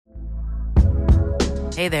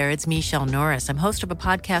Hey there, it's Michelle Norris. I'm host of a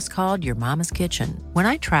podcast called Your Mama's Kitchen. When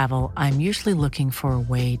I travel, I'm usually looking for a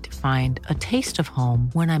way to find a taste of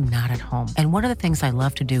home when I'm not at home. And one of the things I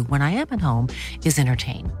love to do when I am at home is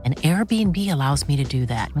entertain. And Airbnb allows me to do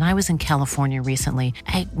that. When I was in California recently,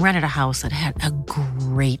 I rented a house that had a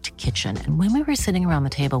great kitchen. And when we were sitting around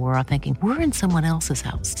the table, we were all thinking, we're in someone else's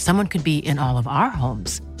house. Someone could be in all of our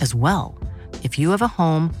homes as well. If you have a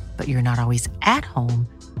home, but you're not always at home,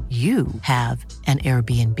 you have an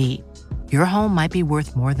Airbnb. Your home might be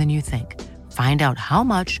worth more than you think. Find out how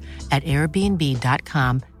much at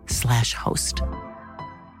airbnb.com/host.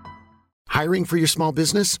 Hiring for your small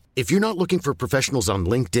business? If you're not looking for professionals on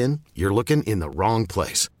LinkedIn, you're looking in the wrong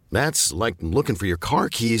place. That's like looking for your car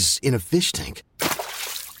keys in a fish tank.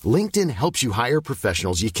 LinkedIn helps you hire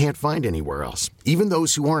professionals you can't find anywhere else, even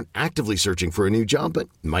those who aren't actively searching for a new job but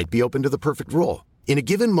might be open to the perfect role. In a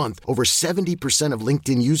given month, over 70% of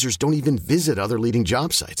LinkedIn users don't even visit other leading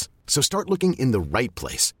job sites. So start looking in the right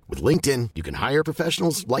place. With LinkedIn, you can hire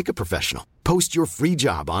professionals like a professional. Post your free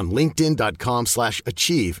job on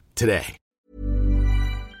linkedin.com/achieve today.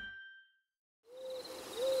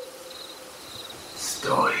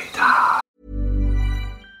 Story time.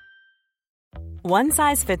 One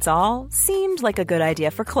size fits all seemed like a good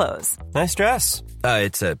idea for clothes. Nice dress.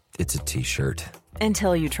 It's a t-shirt.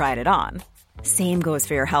 Until you tried it on. Same goes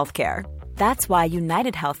for your healthcare. That's why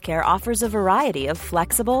United Healthcare offers a variety of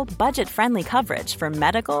flexible, budget-friendly coverage for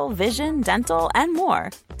medical, vision, dental, and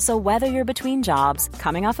more. So whether you're between jobs,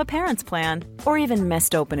 coming off a parent's plan, or even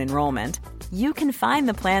missed open enrollment, you can find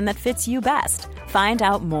the plan that fits you best. Find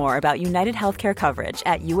out more about United Healthcare coverage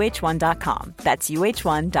at uh1.com. That's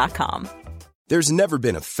uh1.com. There's never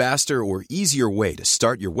been a faster or easier way to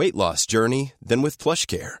start your weight loss journey than with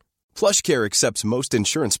PlushCare. PlushCare accepts most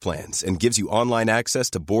insurance plans and gives you online access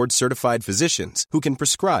to board-certified physicians who can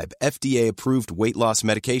prescribe FDA-approved weight loss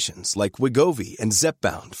medications like Wegovy and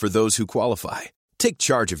Zepbound for those who qualify. Take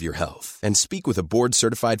charge of your health and speak with a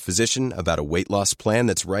board-certified physician about a weight loss plan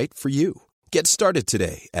that's right for you. Get started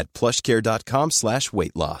today at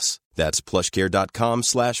plushcare.com/weight loss. That's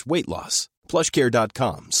plushcare.com/weight loss.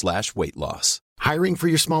 plushcare.com/weight loss. Hiring for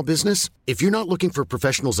your small business? If you're not looking for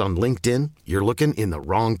professionals on LinkedIn, you're looking in the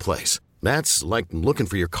wrong place. That's like looking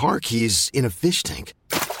for your car keys in a fish tank.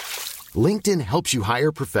 LinkedIn helps you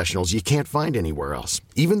hire professionals you can't find anywhere else,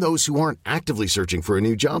 even those who aren't actively searching for a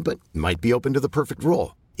new job but might be open to the perfect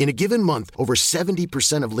role. In a given month, over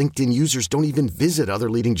 70% of LinkedIn users don't even visit other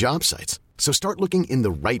leading job sites. So start looking in the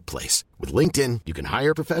right place. With LinkedIn, you can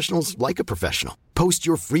hire professionals like a professional. Post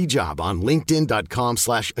your free job on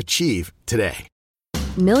linkedin.com/achieve today.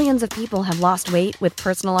 Millions of people have lost weight with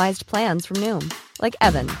personalized plans from Noom. Like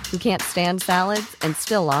Evan, who can't stand salads and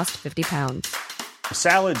still lost 50 pounds.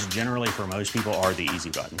 Salads generally for most people are the easy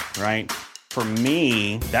button, right? For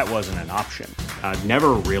me, that wasn't an option. I never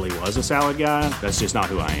really was a salad guy. That's just not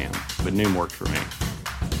who I am. But Noom worked for me.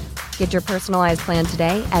 Get your personalized plan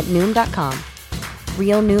today at Noom.com.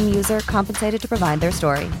 Real Noom user compensated to provide their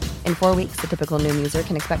story. In 4 weeks, the typical Noom user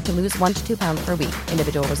can expect to lose 1 to 2 pounds per week.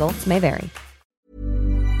 Individual results may vary.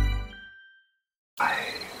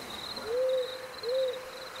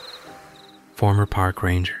 Former park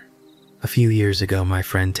ranger. A few years ago, my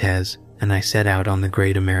friend Tez and I set out on the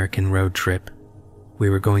Great American Road Trip.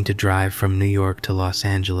 We were going to drive from New York to Los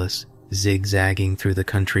Angeles, zigzagging through the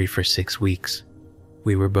country for 6 weeks.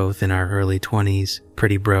 We were both in our early 20s,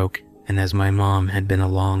 pretty broke, and as my mom had been a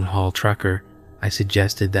long-haul trucker, I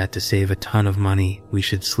suggested that to save a ton of money, we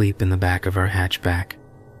should sleep in the back of our hatchback.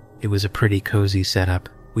 It was a pretty cozy setup.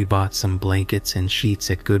 We bought some blankets and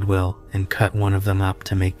sheets at Goodwill and cut one of them up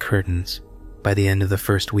to make curtains. By the end of the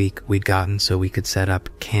first week, we'd gotten so we could set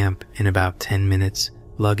up camp in about 10 minutes,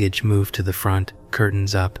 luggage moved to the front,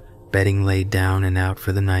 curtains up, bedding laid down and out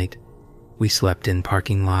for the night. We slept in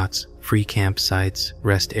parking lots, free campsites,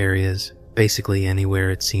 rest areas, basically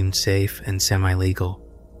anywhere it seemed safe and semi-legal.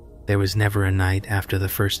 There was never a night after the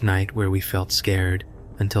first night where we felt scared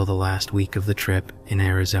until the last week of the trip in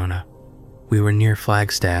Arizona. We were near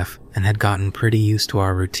Flagstaff and had gotten pretty used to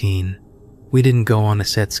our routine. We didn't go on a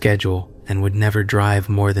set schedule and would never drive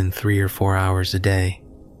more than 3 or 4 hours a day.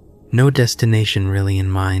 No destination really in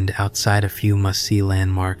mind outside a few must-see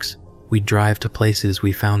landmarks. We'd drive to places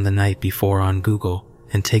we found the night before on Google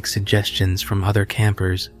and take suggestions from other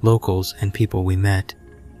campers, locals, and people we met.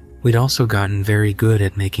 We'd also gotten very good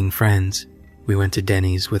at making friends. We went to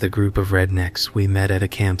Denny's with a group of rednecks we met at a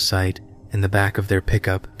campsite in the back of their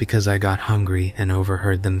pickup because I got hungry and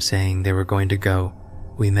overheard them saying they were going to go.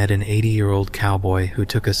 We met an 80-year-old cowboy who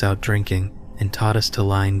took us out drinking and taught us to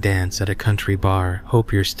line dance at a country bar.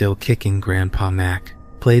 Hope you're still kicking, Grandpa Mac.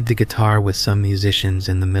 played the guitar with some musicians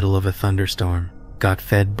in the middle of a thunderstorm, got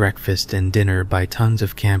fed breakfast and dinner by tons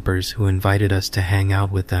of campers who invited us to hang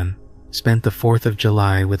out with them, spent the 4th of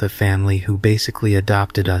July with a family who basically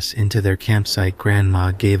adopted us into their campsite.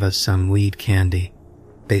 Grandma gave us some weed candy.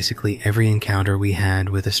 Basically every encounter we had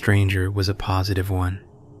with a stranger was a positive one.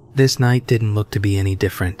 This night didn't look to be any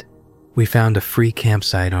different. We found a free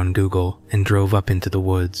campsite on Google and drove up into the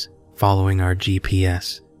woods, following our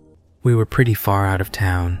GPS. We were pretty far out of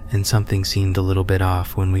town, and something seemed a little bit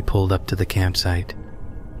off when we pulled up to the campsite.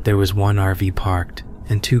 There was one RV parked,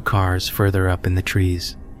 and 2 cars further up in the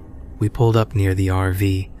trees. We pulled up near the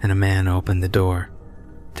RV, and a man opened the door.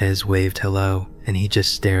 Tez waved hello, and he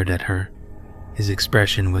just stared at her. His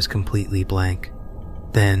expression was completely blank.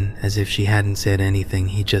 Then, as if she hadn't said anything,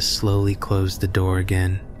 he just slowly closed the door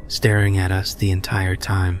again, staring at us the entire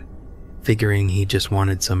time. Figuring he just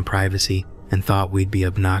wanted some privacy and thought we'd be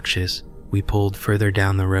obnoxious, we pulled further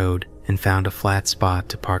down the road and found a flat spot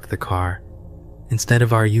to park the car. Instead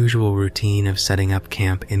of our usual routine of setting up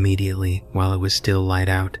camp immediately while it was still light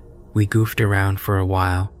out, we goofed around for a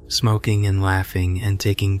while, smoking and laughing and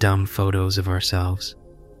taking dumb photos of ourselves.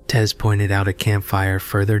 Tez pointed out a campfire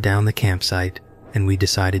further down the campsite, and we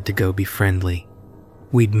decided to go be friendly.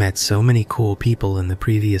 We'd met so many cool people in the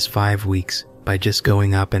previous 5 weeks by just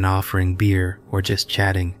going up and offering beer or just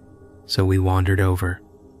chatting, so we wandered over.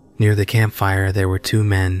 Near the campfire there were 2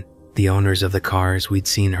 men, the owners of the cars we'd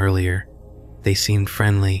seen earlier. They seemed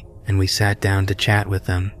friendly, and we sat down to chat with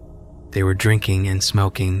them. They were drinking and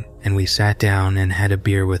smoking, and we sat down and had a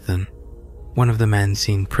beer with them. One of the men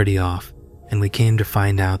seemed pretty off, and we came to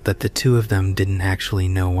find out that the 2 of them didn't actually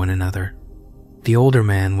know one another. The older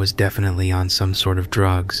man was definitely on some sort of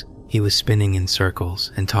drugs. He was spinning in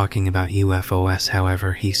circles and talking about UFOs,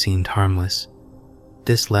 however, he seemed harmless.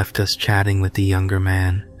 This left us chatting with the younger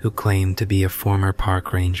man, who claimed to be a former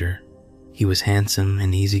park ranger. He was handsome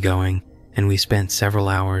and easygoing, and we spent several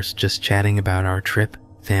hours just chatting about our trip,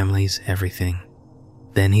 families, everything.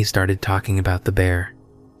 Then he started talking about the bear.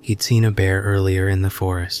 He'd seen a bear earlier in the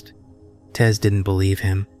forest. Tez didn't believe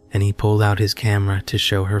him, and he pulled out his camera to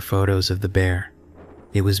show her photos of the bear.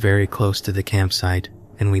 It was very close to the campsite,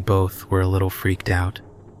 and we both were a little freaked out.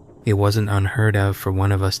 It wasn't unheard of for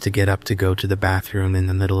one of us to get up to go to the bathroom in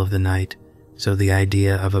the middle of the night, so the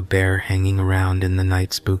idea of a bear hanging around in the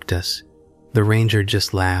night spooked us. The ranger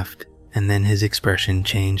just laughed, and then his expression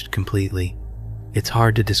changed completely. It's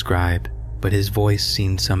hard to describe, but his voice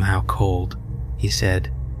seemed somehow cold. He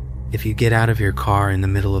said, "If you get out of your car in the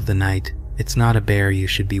middle of the night, it's not a bear you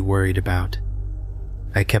should be worried about."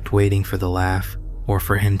 I kept waiting for the laugh, or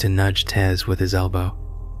for him to nudge Tez with his elbow.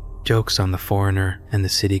 Jokes on the foreigner and the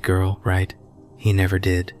city girl, right? He never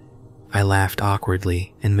did. I laughed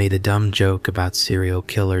awkwardly and made a dumb joke about serial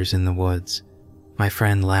killers in the woods. My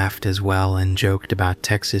friend laughed as well and joked about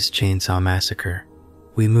Texas Chainsaw Massacre.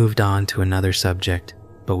 We moved on to another subject,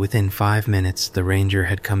 but within 5 minutes the ranger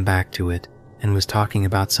had come back to it and was talking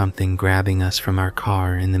about something grabbing us from our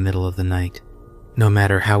car in the middle of the night. No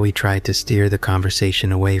matter how we tried to steer the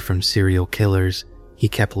conversation away from serial killers, he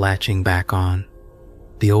kept latching back on.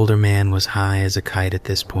 The older man was high as a kite at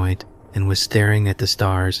this point and was staring at the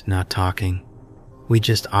stars, not talking. We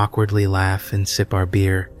just awkwardly laugh and sip our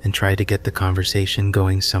beer and try to get the conversation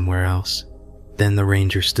going somewhere else. Then the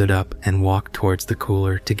ranger stood up and walked towards the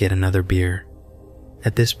cooler to get another beer.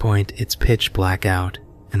 At this point, it's pitch black out,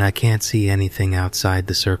 and I can't see anything outside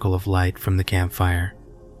the circle of light from the campfire.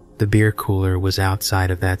 The beer cooler was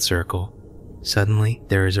outside of that circle. Suddenly,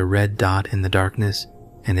 there is a red dot in the darkness,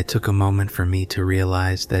 and it took a moment for me to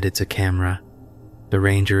realize that it's a camera. The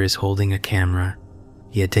ranger is holding a camera.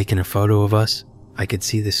 He had taken a photo of us. I could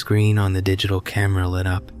see the screen on the digital camera lit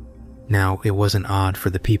up. Now, it wasn't odd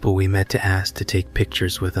for the people we met to ask to take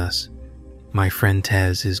pictures with us. My friend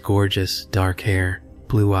Tez is gorgeous, dark hair,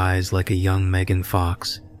 blue eyes like a young Megan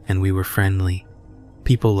Fox, and we were friendly.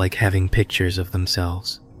 People like having pictures of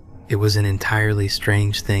themselves. It was an entirely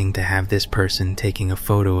strange thing to have this person taking a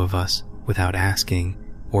photo of us without asking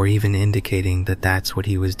or even indicating that that's what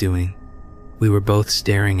he was doing. We were both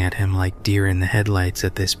staring at him like deer in the headlights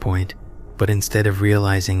at this point, but instead of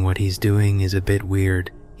realizing what he's doing is a bit weird,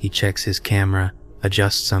 he checks his camera,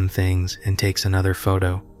 adjusts some things, and takes another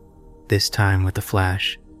photo. This time with the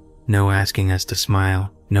flash. No asking us to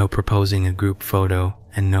smile, no proposing a group photo,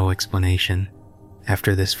 and no explanation.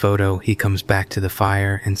 After this photo, he comes back to the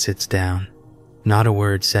fire and sits down. Not a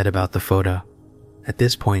word said about the photo. At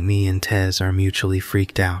this point, me and Tez are mutually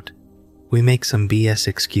freaked out. We make some BS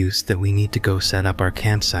excuse that we need to go set up our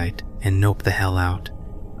campsite and nope the hell out.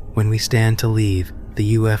 When we stand to leave,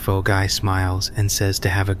 the UFO guy smiles and says to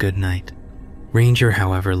have a good night. Ranger,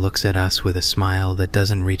 however, looks at us with a smile that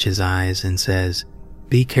doesn't reach his eyes and says,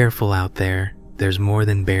 "Be careful out there, there's more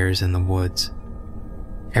than bears in the woods."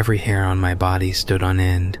 Every hair on my body stood on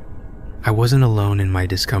end. I wasn't alone in my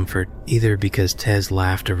discomfort, either, because Tez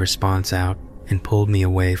laughed a response out and pulled me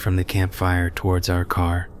away from the campfire towards our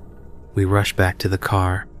car. We rushed back to the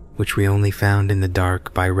car, which we only found in the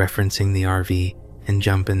dark by referencing the RV, and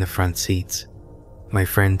jump in the front seats. My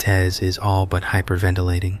friend Tez is all but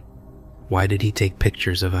hyperventilating. Why did he take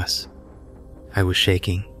pictures of us? I was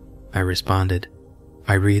shaking. I responded,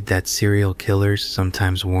 "I read that serial killers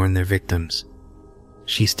sometimes warn their victims."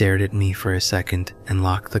 She stared at me for a second and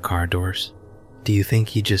locked the car doors. "Do you think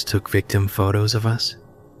he just took victim photos of us?"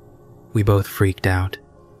 We both freaked out.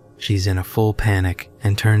 She's in a full panic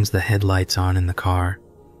and turns the headlights on in the car.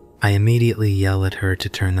 I immediately yell at her to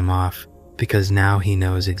turn them off, because now he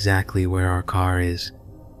knows exactly where our car is.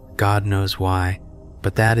 God knows why,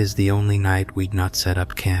 but that is the only night we'd not set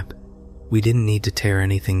up camp. We didn't need to tear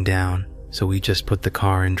anything down, so we just put the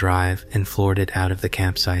car in drive and floored it out of the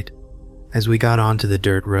campsite. As we got onto the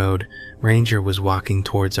dirt road, Ranger was walking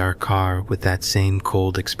towards our car with that same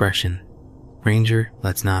cold expression. "Ranger,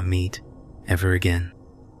 let's not meet ever again."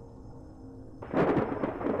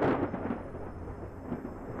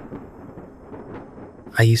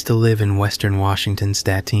 I used to live in western Washington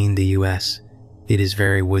State, the US. It is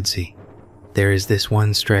very woodsy. There is this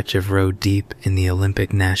one stretch of road deep in the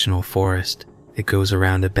Olympic National Forest. It goes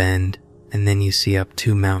around a bend, and then you see up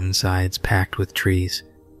two mountainsides packed with trees.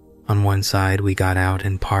 On one side we got out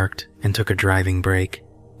and parked and took a driving break.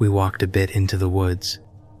 We walked a bit into the woods.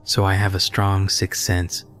 So I have a strong sixth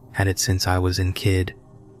sense, had it since I was a kid.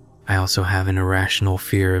 I also have an irrational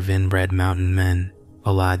fear of inbred mountain men,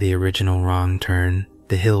 a la the original Wrong Turn,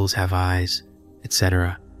 The Hills Have Eyes,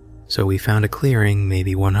 etc. So we found a clearing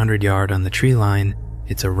maybe 100 yards on the tree line.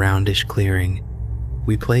 It's a roundish clearing.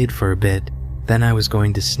 We played for a bit, then I was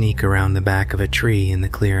going to sneak around the back of a tree in the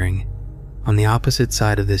clearing. On the opposite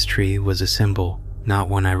side of this tree was a symbol, not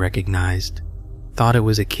one I recognized. Thought it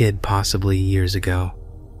was a kid possibly years ago.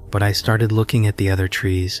 But I started looking at the other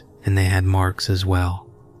trees, and they had marks as well.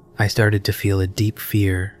 I started to feel a deep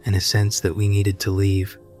fear and a sense that we needed to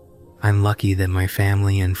leave. I'm lucky that my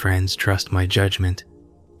family and friends trust my judgment,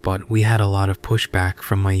 but we had a lot of pushback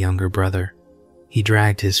from my younger brother. He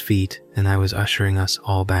dragged his feet, and I was ushering us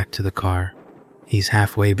all back to the car. He's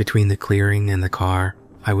halfway between the clearing and the car.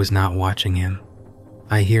 I was not watching him.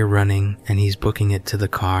 I hear running, and he's booking it to the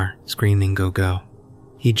car, screaming, "Go, go."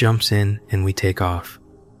 He jumps in, and we take off.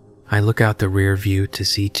 I look out the rear view to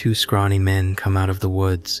see two scrawny men come out of the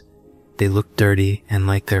woods. They looked dirty and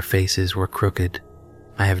like their faces were crooked.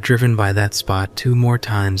 I have driven by that spot 2 more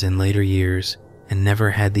times in later years and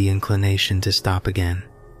never had the inclination to stop again.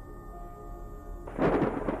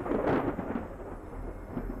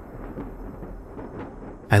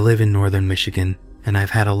 I live in northern Michigan, and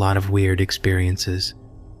I've had a lot of weird experiences.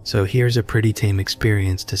 So here's a pretty tame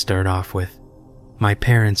experience to start off with. My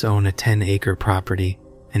parents own a 10-acre property,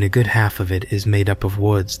 and a good half of it is made up of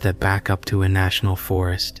woods that back up to a national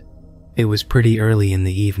forest. It was pretty early in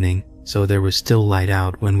the evening, so there was still light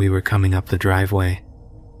out when we were coming up the driveway.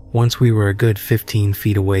 Once we were a good 15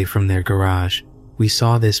 feet away from their garage, we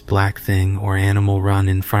saw this black thing or animal run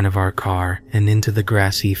in front of our car and into the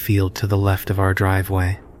grassy field to the left of our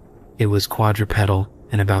driveway. It was quadrupedal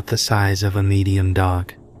and about the size of a medium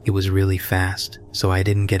dog. It was really fast, so I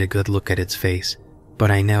didn't get a good look at its face,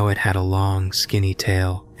 but I know it had a long, skinny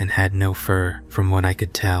tail and had no fur from what I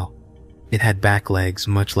could tell. It had back legs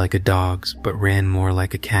much like a dog's, but ran more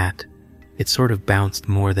like a cat. It sort of bounced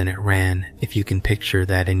more than it ran, if you can picture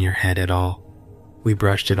that in your head at all. We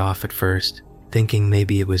brushed it off at first, thinking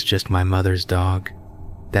maybe it was just my mother's dog.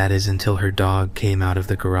 That is until her dog came out of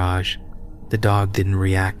the garage. The dog didn't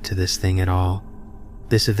react to this thing at all.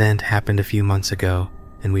 This event happened a few months ago,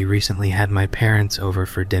 and we recently had my parents over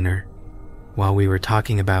for dinner. While we were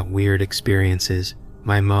talking about weird experiences,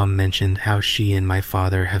 my mom mentioned how she and my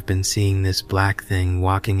father have been seeing this black thing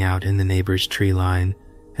walking out in the neighbor's tree line,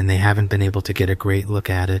 and they haven't been able to get a great look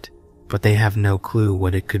at it, but they have no clue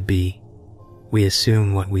what it could be. We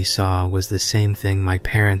assume what we saw was the same thing my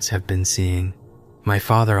parents have been seeing. My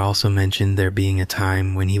father also mentioned there being a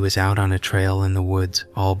time when he was out on a trail in the woods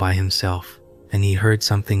all by himself, and he heard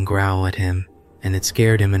something growl at him, and it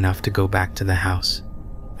scared him enough to go back to the house.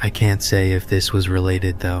 I can't say if this was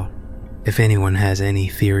related though. If anyone has any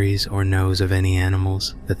theories or knows of any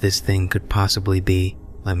animals that this thing could possibly be,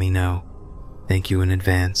 let me know. Thank you in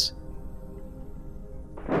advance.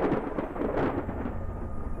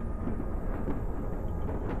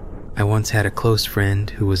 I once had a close friend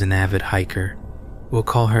who was an avid hiker. We'll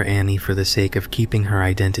call her Annie for the sake of keeping her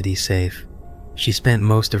identity safe. She spent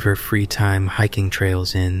most of her free time hiking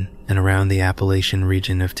trails in and around the Appalachian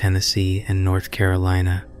region of Tennessee and North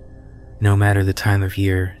Carolina. No matter the time of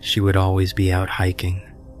year, she would always be out hiking.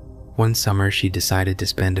 One summer, she decided to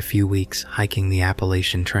spend a few weeks hiking the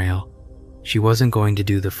Appalachian Trail. She wasn't going to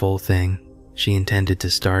do the full thing. She intended to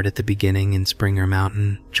start at the beginning in Springer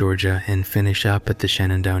Mountain, Georgia, and finish up at the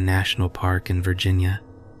Shenandoah National Park in Virginia.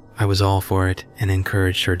 I was all for it and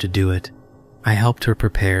encouraged her to do it. I helped her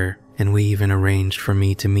prepare, and we even arranged for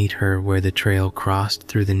me to meet her where the trail crossed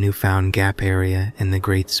through the Newfound Gap area in the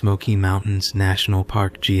Great Smoky Mountains National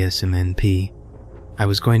Park GSMNP. I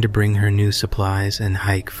was going to bring her new supplies and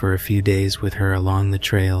hike for a few days with her along the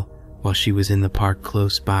trail while she was in the park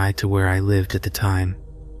close by to where I lived at the time.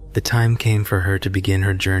 The time came for her to begin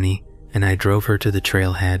her journey, and I drove her to the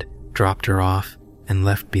trailhead, dropped her off, and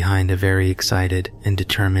left behind a very excited and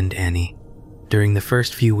determined Annie. During the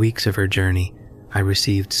first few weeks of her journey, I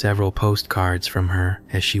received several postcards from her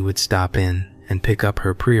as she would stop in and pick up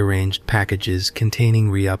her prearranged packages containing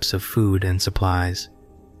re-ups of food and supplies.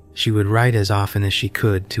 She would write as often as she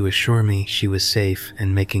could to assure me she was safe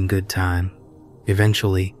and making good time.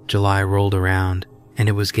 Eventually, July rolled around, and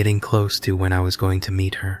it was getting close to when I was going to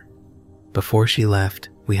meet her. Before she left,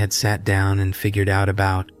 we had sat down and figured out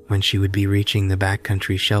about when she would be reaching the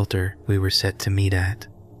backcountry shelter we were set to meet at.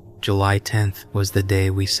 July 10th was the day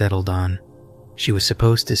we settled on. She was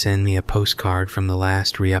supposed to send me a postcard from the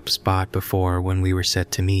last re-up spot before when we were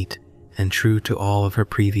set to meet, and true to all of her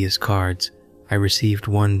previous cards, I received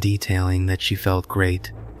one detailing that she felt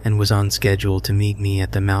great and was on schedule to meet me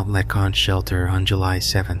at the Mount LeConte shelter on July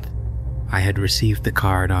 7th. I had received the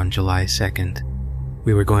card on July 2nd.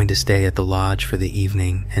 We were going to stay at the lodge for the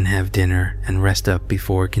evening and have dinner and rest up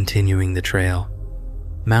before continuing the trail.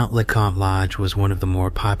 Mount LeConte Lodge was one of the more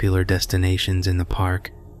popular destinations in the park,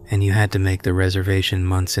 and you had to make the reservation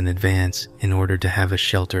months in advance in order to have a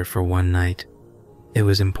shelter for one night. It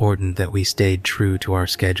was important that we stayed true to our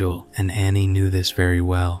schedule, and Annie knew this very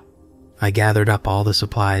well. I gathered up all the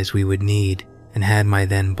supplies we would need and had my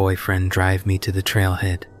then boyfriend drive me to the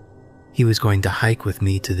trailhead. He was going to hike with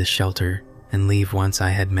me to the shelter and leave once I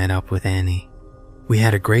had met up with Annie. We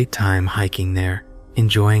had a great time hiking there,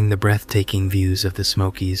 enjoying the breathtaking views of the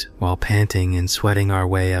Smokies while panting and sweating our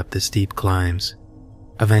way up the steep climbs.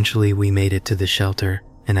 Eventually we made it to the shelter,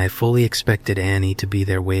 and I fully expected Annie to be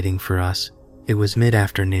there waiting for us. It was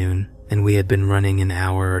mid-afternoon, and we had been running an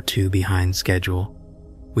hour or two behind schedule.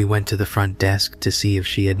 We went to the front desk to see if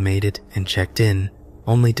she had made it and checked in,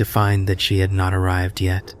 only to find that she had not arrived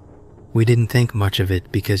yet. We didn't think much of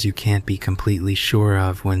it because you can't be completely sure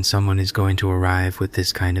of when someone is going to arrive with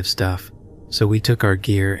this kind of stuff, so we took our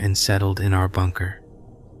gear and settled in our bunker.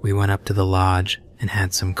 We went up to the lodge and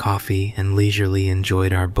had some coffee and leisurely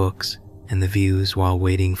enjoyed our books and the views while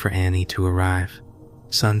waiting for Annie to arrive.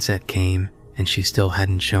 Sunset came, and she still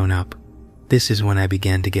hadn't shown up. This is when I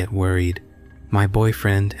began to get worried. My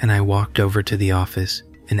boyfriend and I walked over to the office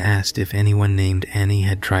and asked if anyone named Annie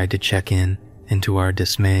had tried to check in, and to our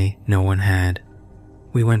dismay, no one had.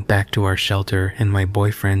 We went back to our shelter, and my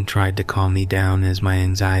boyfriend tried to calm me down as my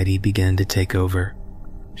anxiety began to take over.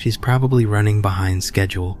 She's probably running behind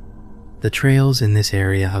schedule. The trails in this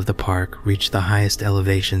area of the park reach the highest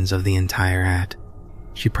elevations of the entire At.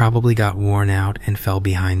 She probably got worn out and fell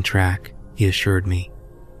behind track, he assured me.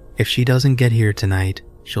 If she doesn't get here tonight,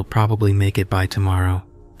 she'll probably make it by tomorrow.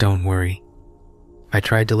 Don't worry. I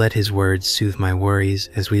tried to let his words soothe my worries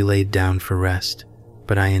as we laid down for rest,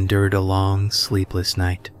 but I endured a long, sleepless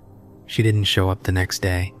night. She didn't show up the next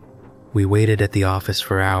day. We waited at the office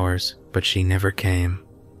for hours, but she never came.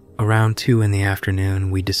 Around 2 in the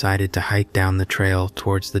afternoon, we decided to hike down the trail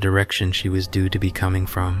towards the direction she was due to be coming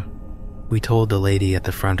from. We told the lady at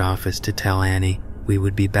the front office to tell Annie we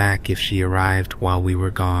would be back if she arrived while we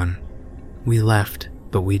were gone. We left,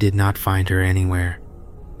 but we did not find her anywhere.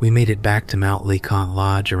 We made it back to Mount LeConte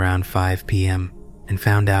Lodge around 5 p.m. and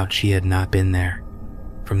found out she had not been there.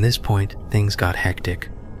 From this point, things got hectic.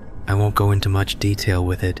 I won't go into much detail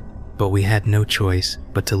with it, but we had no choice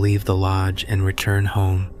but to leave the lodge and return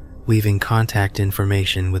home, leaving contact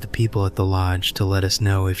information with the people at the lodge to let us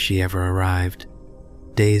know if she ever arrived.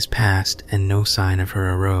 Days passed and no sign of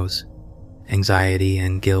her arose. Anxiety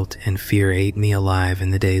and guilt and fear ate me alive in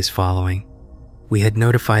the days following. We had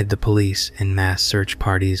notified the police and mass search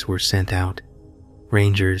parties were sent out.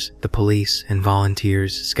 Rangers, the police, and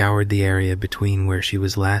volunteers scoured the area between where she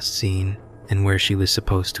was last seen and where she was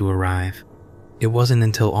supposed to arrive. It wasn't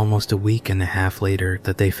until almost a week and a half later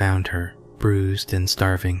that they found her, bruised and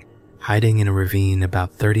starving, hiding in a ravine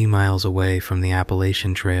about 30 miles away from the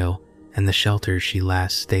Appalachian Trail and the shelter she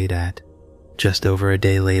last stayed at. Just over a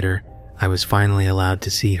day later, I was finally allowed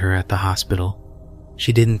to see her at the hospital.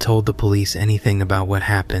 She didn't tell the police anything about what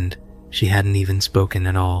happened. She hadn't even spoken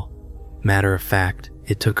at all. Matter of fact,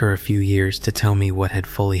 it took her a few years to tell me what had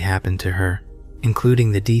fully happened to her,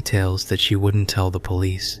 including the details that she wouldn't tell the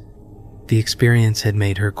police. The experience had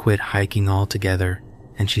made her quit hiking altogether,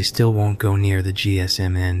 and she still won't go near the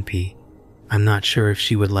GSMNP. I'm not sure if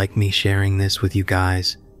she would like me sharing this with you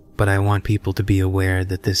guys, but I want people to be aware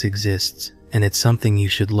that this exists, and it's something you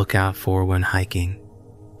should look out for when hiking.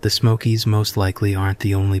 The Smokies most likely aren't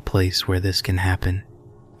the only place where this can happen.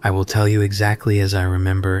 I will tell you exactly as I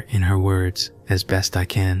remember in her words, as best I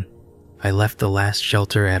can. I left the last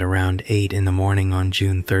shelter at around 8 in the morning on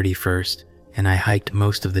June 31st, and I hiked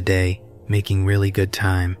most of the day, making really good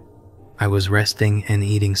time. I was resting and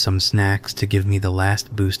eating some snacks to give me the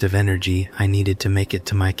last boost of energy I needed to make it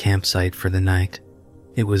to my campsite for the night.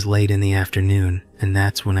 It was late in the afternoon, and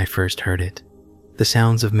that's when I first heard it. The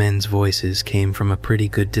sounds of men's voices came from a pretty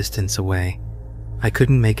good distance away. I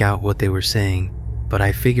couldn't make out what they were saying, but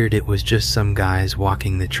I figured it was just some guys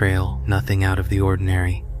walking the trail, nothing out of the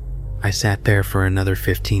ordinary. I sat there for another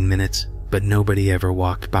 15 minutes, but nobody ever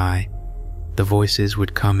walked by. The voices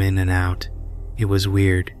would come in and out. It was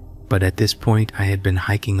weird, but at this point I had been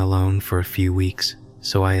hiking alone for a few weeks,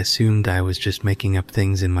 so I assumed I was just making up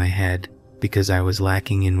things in my head because I was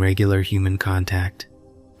lacking in regular human contact.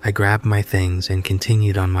 I grabbed my things and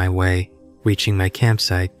continued on my way, reaching my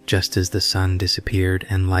campsite just as the sun disappeared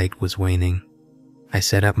and light was waning. I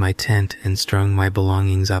set up my tent and strung my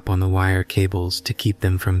belongings up on the wire cables to keep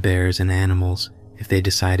them from bears and animals if they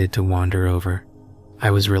decided to wander over. I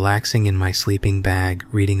was relaxing in my sleeping bag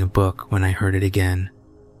reading a book when I heard it again.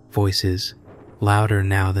 Voices, louder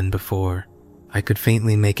now than before. I could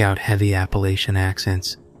faintly make out heavy Appalachian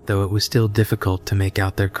accents, though it was still difficult to make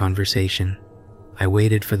out their conversation. I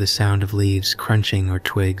waited for the sound of leaves crunching or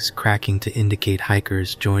twigs cracking to indicate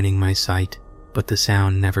hikers joining my sight, but the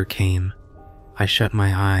sound never came. I shut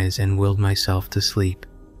my eyes and willed myself to sleep.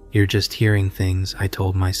 You're just hearing things, I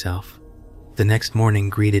told myself. The next morning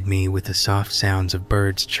greeted me with the soft sounds of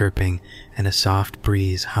birds chirping and a soft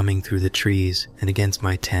breeze humming through the trees and against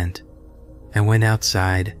my tent. I went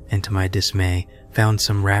outside and, to my dismay, found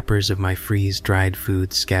some wrappers of my freeze-dried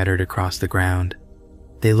food scattered across the ground.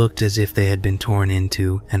 They looked as if they had been torn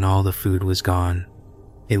into and all the food was gone.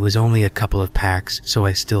 It was only a couple of packs, so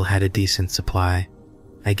I still had a decent supply.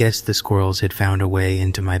 I guess the squirrels had found a way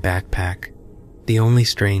into my backpack. The only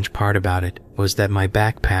strange part about it was that my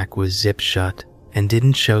backpack was zipped shut and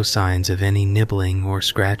didn't show signs of any nibbling or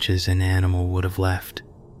scratches an animal would have left.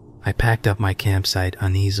 I packed up my campsite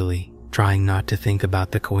uneasily, trying not to think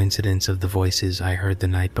about the coincidence of the voices I heard the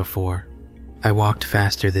night before. I walked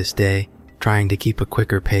faster this day, trying to keep a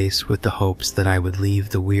quicker pace with the hopes that I would leave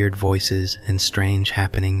the weird voices and strange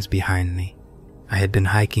happenings behind me. I had been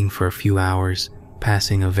hiking for a few hours,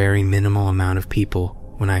 passing a very minimal amount of people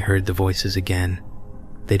when I heard the voices again.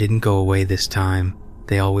 They didn't go away this time.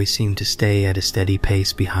 They always seemed to stay at a steady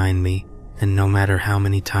pace behind me, and no matter how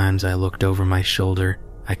many times I looked over my shoulder,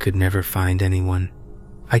 I could never find anyone.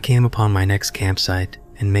 I came upon my next campsite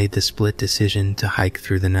and made the split decision to hike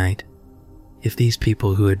through the night. If these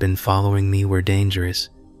people who had been following me were dangerous,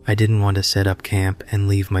 I didn't want to set up camp and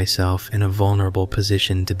leave myself in a vulnerable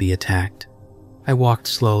position to be attacked. I walked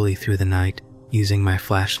slowly through the night, using my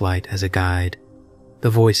flashlight as a guide. The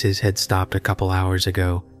voices had stopped a couple hours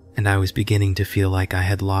ago, and I was beginning to feel like I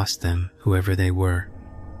had lost them, whoever they were.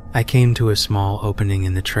 I came to a small opening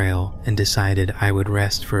in the trail and decided I would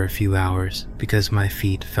rest for a few hours because my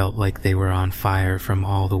feet felt like they were on fire from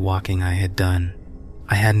all the walking I had done.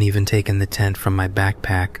 I hadn't even taken the tent from my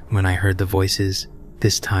backpack when I heard the voices,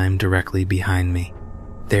 this time directly behind me.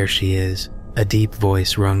 There she is. A deep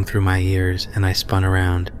voice rung through my ears, and I spun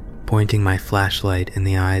around, pointing my flashlight in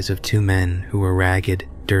the eyes of two men who were ragged,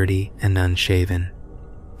 dirty, and unshaven.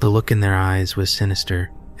 The look in their eyes was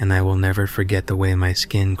sinister, and I will never forget the way my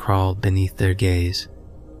skin crawled beneath their gaze.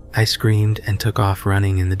 I screamed and took off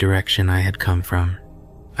running in the direction I had come from.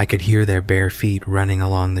 I could hear their bare feet running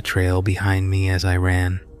along the trail behind me as I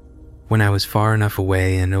ran. When I was far enough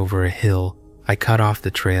away and over a hill, I cut off the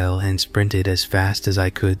trail and sprinted as fast as I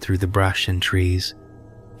could through the brush and trees.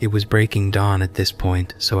 It was breaking dawn at this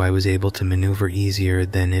point, so I was able to maneuver easier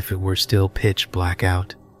than if it were still pitch black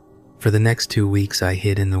out. For the next 2 weeks I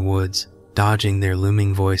hid in the woods, dodging their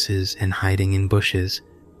looming voices and hiding in bushes.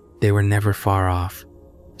 They were never far off.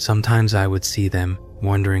 Sometimes I would see them,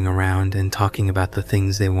 wandering around and talking about the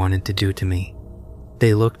things they wanted to do to me.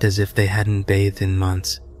 They looked as if they hadn't bathed in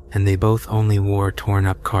months, and they both only wore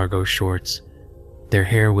torn-up cargo shorts. Their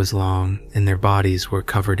hair was long and their bodies were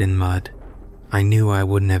covered in mud. I knew I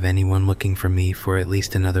wouldn't have anyone looking for me for at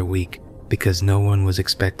least another week because no one was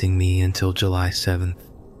expecting me until July 7th.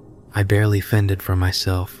 I barely fended for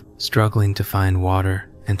myself, struggling to find water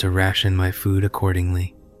and to ration my food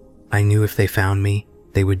accordingly. I knew if they found me,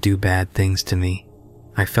 they would do bad things to me.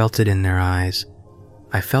 I felt it in their eyes.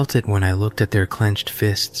 I felt it when I looked at their clenched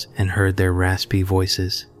fists and heard their raspy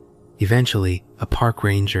voices. Eventually, a park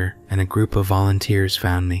ranger and a group of volunteers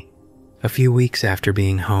found me. A few weeks after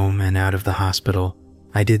being home and out of the hospital,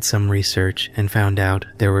 I did some research and found out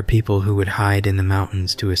there were people who would hide in the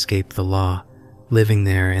mountains to escape the law, living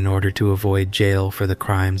there in order to avoid jail for the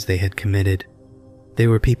crimes they had committed. They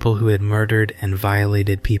were people who had murdered and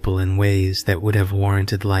violated people in ways that would have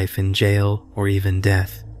warranted life in jail or even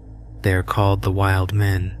death. They are called the Wild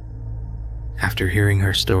Men. After hearing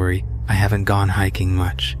her story, I haven't gone hiking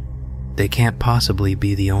much. They can't possibly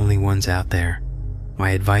be the only ones out there.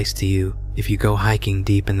 My advice to you, if you go hiking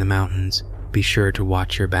deep in the mountains, be sure to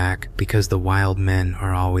watch your back because the wild men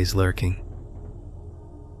are always lurking.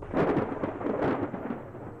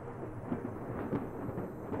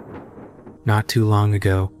 Not too long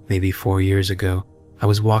ago, maybe 4 years ago, I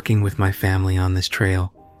was walking with my family on this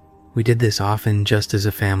trail. We did this often just as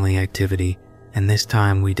a family activity, and this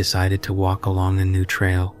time we decided to walk along a new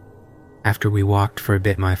trail. After we walked for a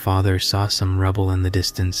bit, my father saw some rubble in the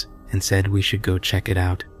distance and said we should go check it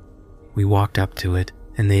out. We walked up to it,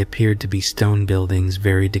 and they appeared to be stone buildings,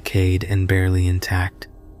 very decayed and barely intact.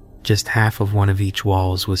 Just half of one of each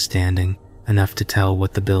walls was standing, enough to tell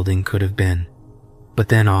what the building could have been. But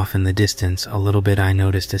then off in the distance a little bit I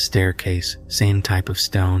noticed a staircase, same type of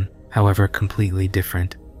stone, however completely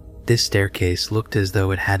different. This staircase looked as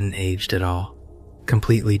though it hadn't aged at all.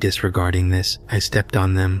 Completely disregarding this, I stepped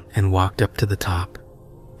on them and walked up to the top.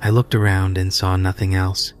 I looked around and saw nothing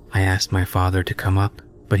else. I asked my father to come up,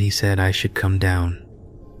 but he said I should come down.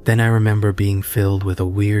 Then I remember being filled with a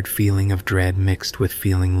weird feeling of dread mixed with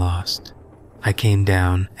feeling lost. I came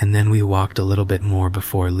down, and then we walked a little bit more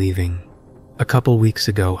before leaving. A couple weeks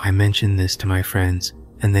ago, I mentioned this to my friends,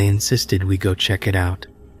 and they insisted we go check it out.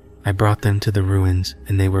 I brought them to the ruins,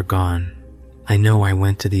 and they were gone. I know I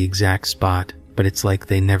went to the exact spot, but it's like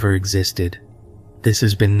they never existed. This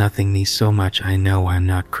has been nothing me so much I know I'm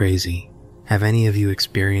not crazy. Have any of you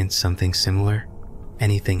experienced something similar?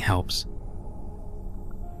 Anything helps.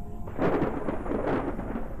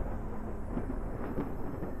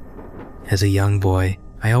 As a young boy,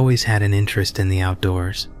 I always had an interest in the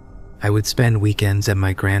outdoors. I would spend weekends at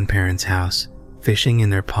my grandparents' house, fishing in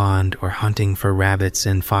their pond or hunting for rabbits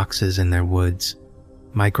and foxes in their woods.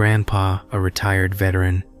 My grandpa, a retired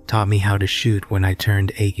veteran, taught me how to shoot when I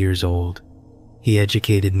turned 8 years old. He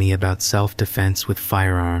educated me about self-defense with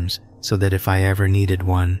firearms so that if I ever needed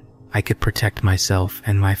one, I could protect myself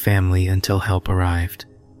and my family until help arrived.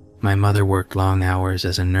 My mother worked long hours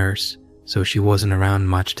as a nurse, so she wasn't around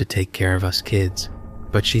much to take care of us kids,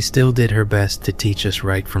 but she still did her best to teach us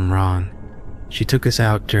right from wrong. She took us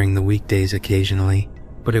out during the weekdays occasionally,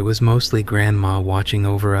 but it was mostly Grandma watching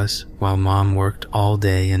over us while Mom worked all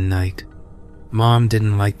day and night. Mom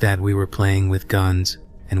didn't like that we were playing with guns,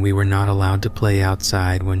 and we were not allowed to play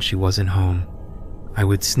outside when she wasn't home. I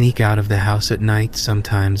would sneak out of the house at night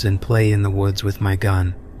sometimes and play in the woods with my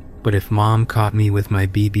gun, but if Mom caught me with my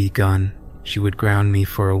BB gun, she would ground me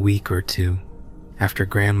for a week or two. After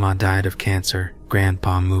Grandma died of cancer,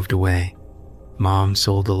 Grandpa moved away. Mom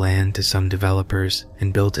sold the land to some developers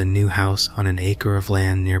and built a new house on an acre of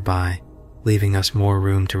land nearby, leaving us more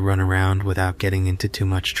room to run around without getting into too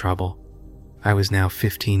much trouble. I was now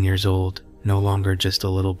 15 years old, no longer just a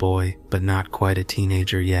little boy, but not quite a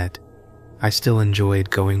teenager yet. I still enjoyed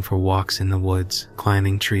going for walks in the woods,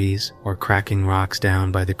 climbing trees, or cracking rocks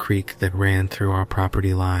down by the creek that ran through our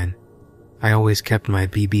property line. I always kept my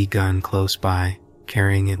BB gun close by,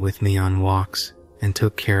 carrying it with me on walks, and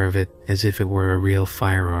took care of it as if it were a real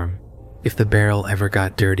firearm. If the barrel ever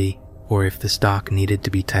got dirty, or if the stock needed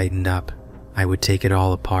to be tightened up, I would take it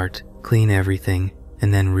all apart, clean everything,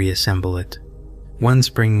 and then reassemble it. One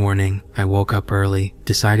spring morning, I woke up early,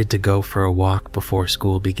 decided to go for a walk before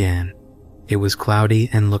school began. It was cloudy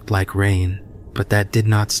and looked like rain, but that did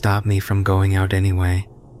not stop me from going out anyway.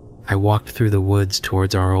 I walked through the woods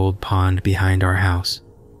towards our old pond behind our house.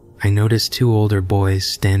 I noticed 2 older boys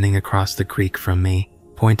standing across the creek from me,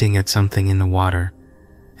 pointing at something in the water.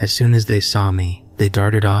 As soon as they saw me, they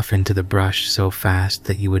darted off into the brush so fast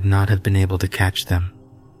that you would not have been able to catch them.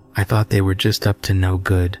 I thought they were just up to no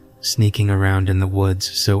good, sneaking around in the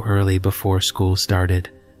woods so early before school started,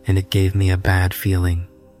 and it gave me a bad feeling.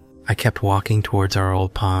 I kept walking towards our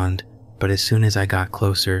old pond, but as soon as I got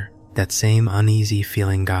closer, that same uneasy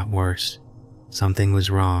feeling got worse. Something was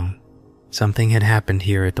wrong. Something had happened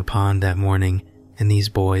here at the pond that morning, and these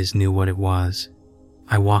boys knew what it was.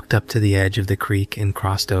 I walked up to the edge of the creek and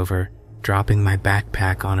crossed over, dropping my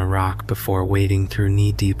backpack on a rock before wading through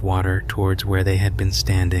knee-deep water towards where they had been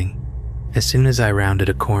standing. As soon as I rounded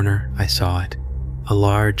a corner, I saw it. A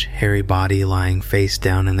large, hairy body lying face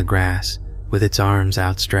down in the grass, with its arms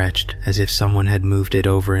outstretched as if someone had moved it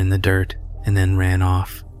over in the dirt and then ran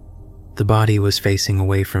off. The body was facing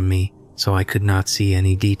away from me, so I could not see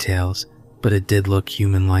any details, but it did look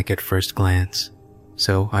human-like at first glance.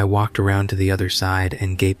 So I walked around to the other side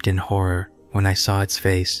and gaped in horror when I saw its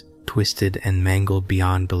face, twisted and mangled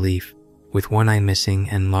beyond belief, with one eye missing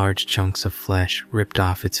and large chunks of flesh ripped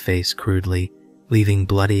off its face crudely, leaving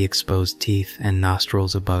bloody exposed teeth and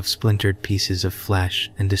nostrils above splintered pieces of flesh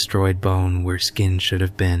and destroyed bone where skin should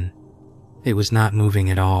have been. It was not moving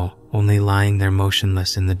at all, only lying there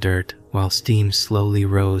motionless in the dirt, while steam slowly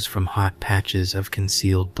rose from hot patches of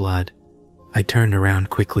concealed blood. I turned around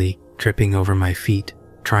quickly, tripping over my feet,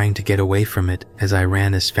 trying to get away from it as I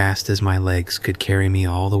ran as fast as my legs could carry me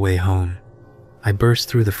all the way home. I burst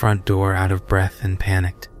through the front door out of breath and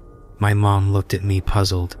panicked. My mom looked at me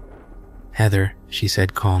puzzled. "Heather," she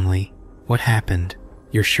said calmly, "what happened?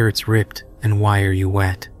 Your shirt's ripped, and why are you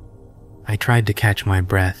wet?" I tried to catch my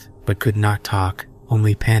breath, but could not talk,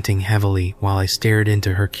 only panting heavily while I stared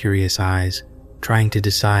into her curious eyes, trying to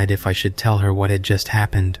decide if I should tell her what had just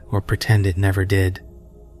happened or pretend it never did.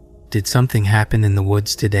 "Did something happen in the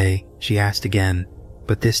woods today?" she asked again,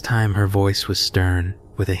 but this time her voice was stern,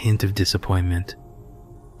 with a hint of disappointment.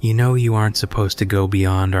 "You know you aren't supposed to go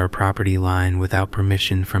beyond our property line without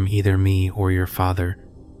permission from either me or your father.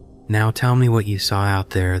 Now tell me what you saw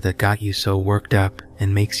out there that got you so worked up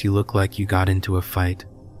and makes you look like you got into a fight."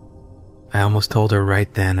 I almost told her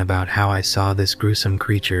right then about how I saw this gruesome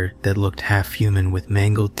creature that looked half human with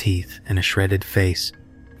mangled teeth and a shredded face,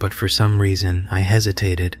 but for some reason I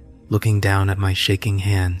hesitated, looking down at my shaking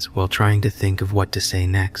hands while trying to think of what to say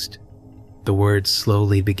next. The words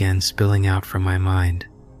slowly began spilling out from my mind.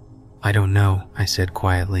 "I don't know," I said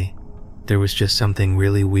quietly. "There was just something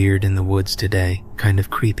really weird in the woods today, kind of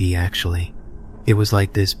creepy actually. It was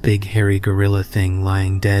like this big hairy gorilla thing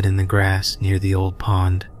lying dead in the grass near the old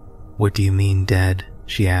pond." "What do you mean dead?"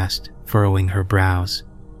 she asked, furrowing her brows.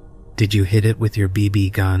 "Did you hit it with your BB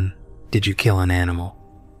gun? Did you kill an animal?"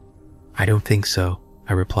 "I don't think so,"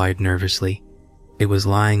 I replied nervously. It was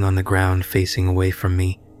lying on the ground facing away from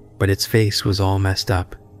me, but its face was all messed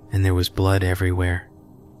up, and there was blood everywhere.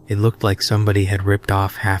 It looked like somebody had ripped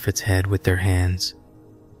off half its head with their hands.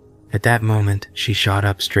 At that moment, she shot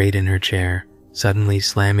up straight in her chair, suddenly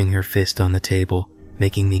slamming her fist on the table,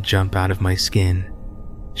 making me jump out of my skin.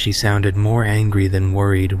 She sounded more angry than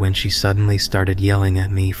worried when she suddenly started yelling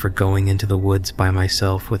at me for going into the woods by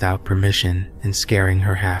myself without permission and scaring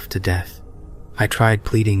her half to death. I tried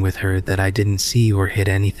pleading with her that I didn't see or hit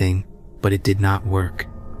anything, but it did not work.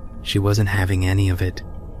 She wasn't having any of it.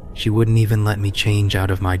 She wouldn't even let me change out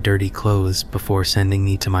of my dirty clothes before sending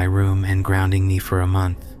me to my room and grounding me for a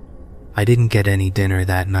month. I didn't get any dinner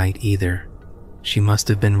that night either. She must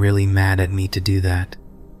have been really mad at me to do that.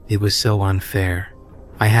 It was so unfair.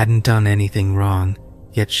 I hadn't done anything wrong,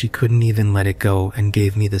 yet she couldn't even let it go and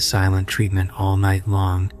gave me the silent treatment all night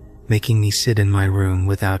long, making me sit in my room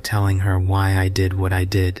without telling her why I did what I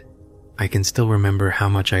did. I can still remember how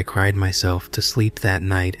much I cried myself to sleep that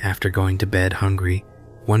night after going to bed hungry,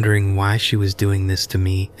 wondering why she was doing this to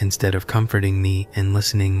me instead of comforting me and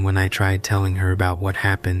listening when I tried telling her about what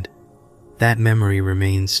happened. That memory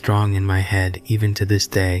remains strong in my head even to this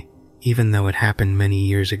day, even though it happened many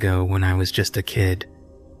years ago when I was just a kid.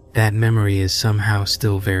 That memory is somehow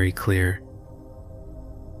still very clear.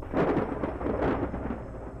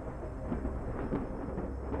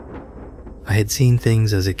 I had seen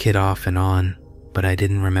things as a kid off and on, but I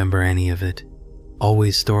didn't remember any of it.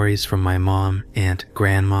 Always stories from my mom, aunt,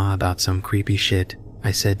 grandma about some creepy shit.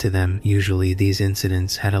 I said to them usually these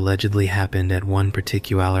incidents had allegedly happened at one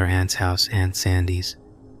particular aunt's house, Aunt Sandy's.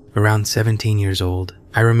 Around 17 years old,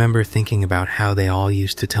 I remember thinking about how they all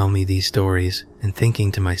used to tell me these stories and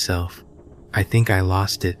thinking to myself, I think I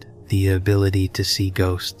lost it, the ability to see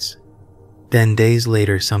ghosts. Then days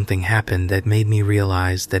later something happened that made me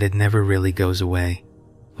realize that it never really goes away.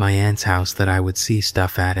 My aunt's house that I would see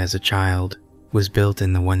stuff at as a child was built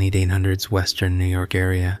in the 1800s Western New York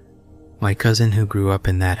area. My cousin who grew up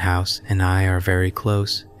in that house and I are very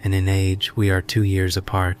close, and in age we are 2 years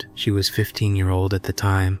apart. She was 15-year-old at the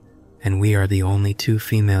time, and we are the only 2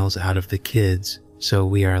 females out of the kids, so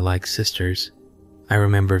we are like sisters. I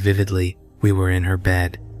remember vividly, we were in her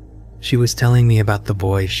bed. She was telling me about the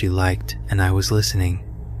boy she liked, and I was listening.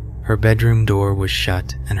 Her bedroom door was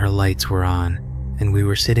shut and her lights were on, and we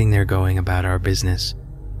were sitting there going about our business.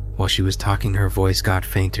 While she was talking, her voice got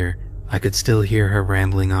fainter. I could still hear her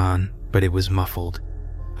rambling on, but it was muffled.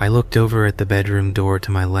 I looked over at the bedroom door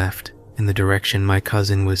to my left, in the direction my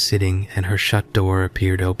cousin was sitting, and her shut door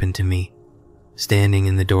appeared open to me. Standing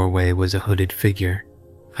in the doorway was a hooded figure.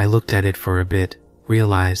 I looked at it for a bit,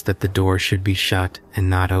 realized that the door should be shut and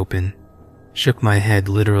not open. Shook my head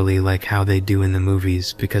literally like how they do in the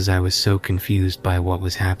movies because I was so confused by what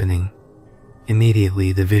was happening.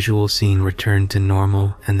 Immediately, the visual scene returned to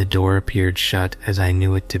normal and the door appeared shut as I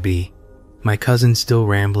knew it to be. My cousin, still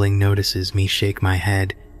rambling, notices me shake my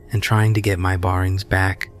head and trying to get my bearings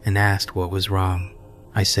back, and asked what was wrong.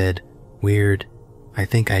 I said, "Weird. I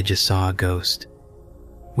think I just saw a ghost."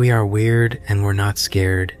 We are weird and we're not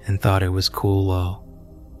scared and thought it was cool lol.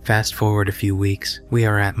 Fast forward a few weeks, we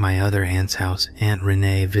are at my other aunt's house, Aunt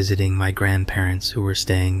Renee, visiting my grandparents who were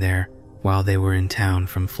staying there while they were in town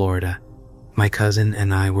from Florida. My cousin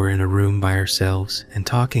and I were in a room by ourselves and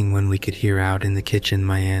talking when we could hear out in the kitchen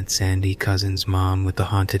my Aunt Sandy, cousin's mom with the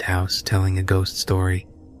haunted house, telling a ghost story.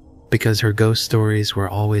 Because her ghost stories were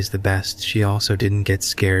always the best, she also didn't get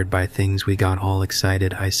scared by things. We got all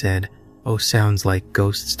excited. I said, "Oh, sounds like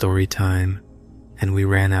ghost story time," and we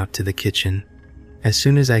ran out to the kitchen. As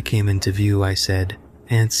soon as I came into view, I said,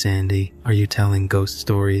 "Aunt Sandy, are you telling ghost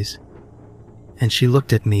stories?" And she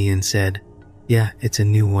looked at me and said, "Yeah, it's a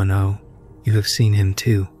new one. Oh, you have seen him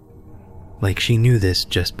too." Like she knew this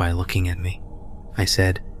just by looking at me. I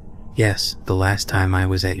said, "Yes, the last time I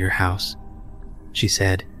was at your house." She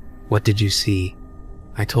said, "What did you see?"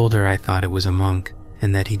 I told her I thought it was a monk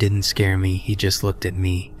and that he didn't scare me, he just looked at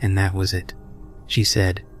me and that was it. She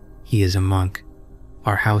said, "He is a monk.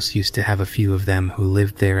 Our house used to have a few of them who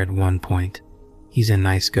lived there at one point. He's a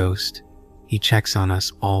nice ghost. He checks on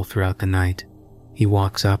us all throughout the night. He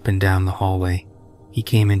walks up and down the hallway. He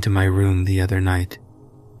came into my room the other night.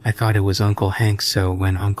 I thought it was Uncle Hank, so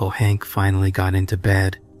when Uncle Hank finally got into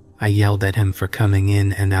bed, I yelled at him for coming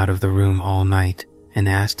in and out of the room all night and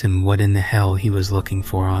asked him what in the hell he was looking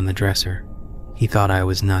for on the dresser. He thought I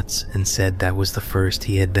was nuts and said that was the first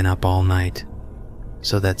he had been up all night.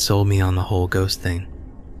 So that sold me on the whole ghost thing.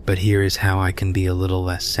 But here is how I can be a little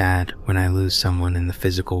less sad when I lose someone in the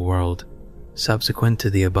physical world. Subsequent to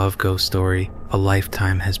the above ghost story, a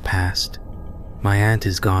lifetime has passed. My aunt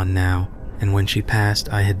is gone now, and when she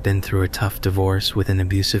passed, I had been through a tough divorce with an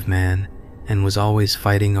abusive man and was always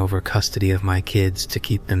fighting over custody of my kids to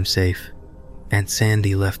keep them safe. Aunt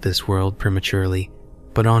Sandy left this world prematurely,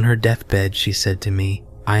 but on her deathbed she said to me,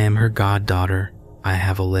 "I am her goddaughter. I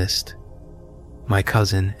have a list." My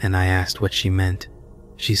cousin and I asked what she meant.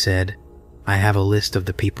 She said, "I have a list of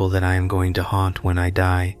the people that I am going to haunt when I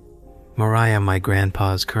die. Mariah, my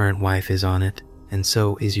grandpa's current wife, is on it, and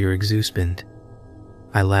so is your ex-husband."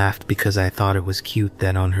 I laughed because I thought it was cute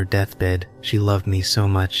that on her deathbed she loved me so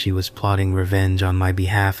much she was plotting revenge on my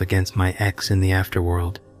behalf against my ex in the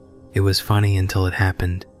afterworld. It was funny until it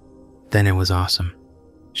happened. Then it was awesome.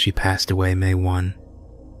 She passed away May 1.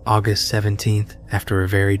 August 17th, after a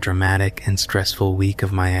very dramatic and stressful week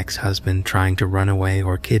of my ex-husband trying to run away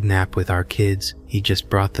or kidnap with our kids, he just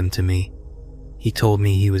brought them to me. He told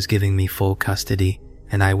me he was giving me full custody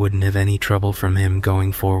and I wouldn't have any trouble from him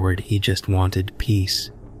going forward. He just wanted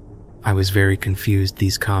peace. I was very confused.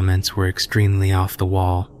 These comments were extremely off the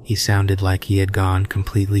wall. He sounded like he had gone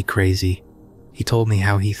completely crazy. He told me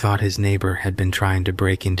how he thought his neighbor had been trying to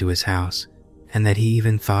break into his house, and that he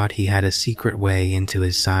even thought he had a secret way into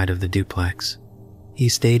his side of the duplex. He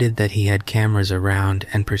stated that he had cameras around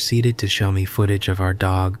and proceeded to show me footage of our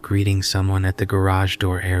dog greeting someone at the garage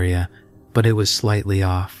door area, but it was slightly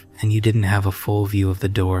off, and you didn't have a full view of the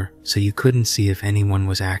door, so you couldn't see if anyone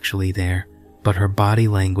was actually there. But her body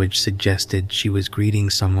language suggested she was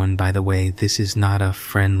greeting someone. By the way, this is not a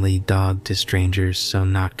friendly dog to strangers, so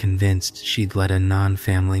not convinced she'd let a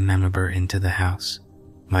non-family member into the house.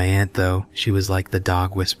 My aunt, though, she was like the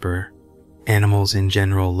dog whisperer. Animals in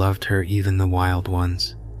general loved her, even the wild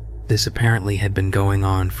ones. This apparently had been going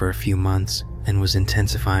on for a few months and was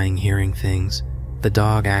intensifying, hearing things, the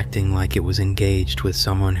dog acting like it was engaged with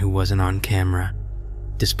someone who wasn't on camera.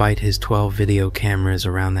 Despite his 12 video cameras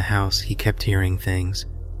around the house, he kept hearing things,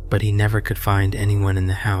 but he never could find anyone in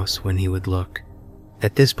the house when he would look.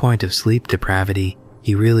 At this point of sleep depravity,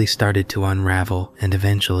 he really started to unravel, and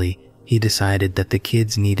eventually, he decided that the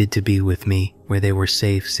kids needed to be with me where they were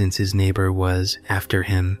safe since his neighbor was after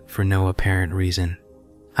him for no apparent reason.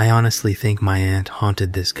 I honestly think my aunt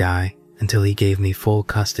haunted this guy until he gave me full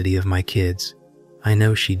custody of my kids. I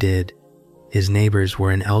know she did. His neighbors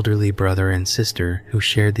were an elderly brother and sister who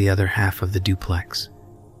shared the other half of the duplex.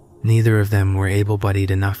 Neither of them were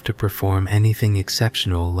able-bodied enough to perform anything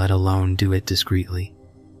exceptional, let alone do it discreetly.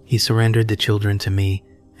 He surrendered the children to me,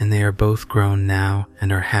 and they are both grown now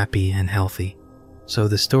and are happy and healthy. So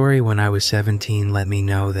the story when I was 17 let me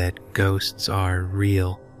know that ghosts are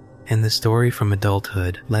real, and the story from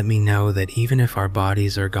adulthood let me know that even if our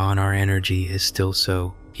bodies are gone, our energy is still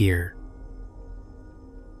so here.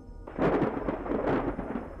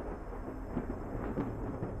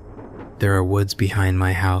 There are woods behind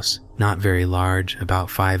my house, not very large,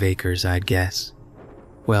 about 5 acres I'd guess.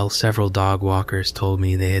 Well, several dog walkers told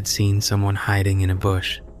me they had seen someone hiding in a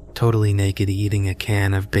bush, totally naked, eating a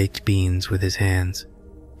can of baked beans with his hands.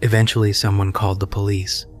 Eventually someone called the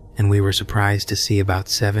police, and we were surprised to see about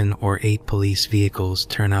 7 or 8 police vehicles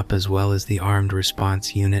turn up, as well as the Armed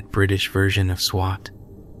Response Unit, British version of SWAT.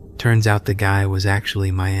 Turns out the guy was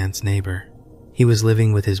actually my aunt's neighbor. He was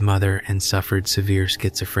living with his mother and suffered severe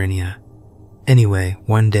schizophrenia. Anyway,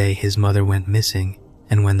 one day his mother went missing,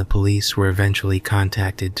 and when the police were eventually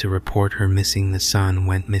contacted to report her missing, the son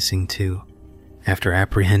went missing too. After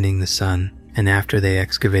apprehending the son, and after they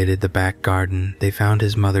excavated the back garden, they found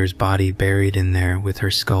his mother's body buried in there with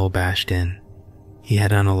her skull bashed in. He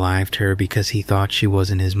had unalived her because he thought she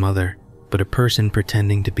wasn't his mother, but a person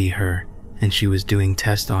pretending to be her, and she was doing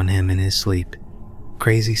tests on him in his sleep.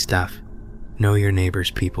 Crazy stuff. Know your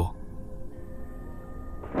neighbors, people.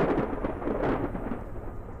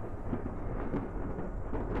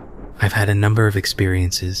 I've had a number of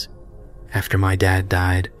experiences. After my dad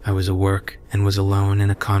died, I was at work and was alone in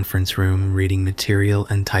a conference room reading material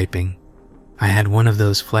and typing. I had one of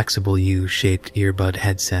those flexible U-shaped earbud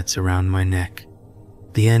headsets around my neck.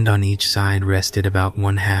 The end on each side rested about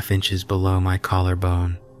 1/2 inches below my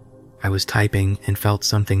collarbone. I was typing and felt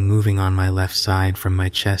something moving on my left side from my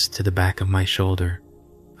chest to the back of my shoulder.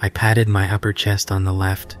 I patted my upper chest on the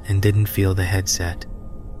left and didn't feel the headset.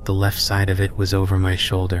 The left side of it was over my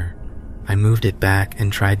shoulder. I moved it back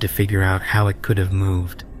and tried to figure out how it could have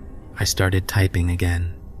moved. I started typing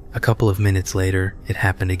again. A couple of minutes later, it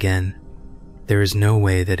happened again. There is no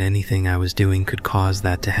way that anything I was doing could cause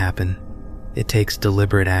that to happen. It takes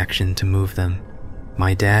deliberate action to move them.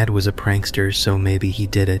 My dad was a prankster, so maybe he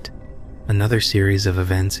did it. Another series of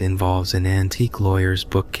events involves an antique lawyer's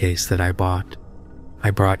bookcase that I bought.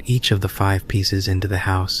 I brought each of the 5 pieces into the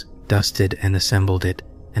house, dusted and assembled it,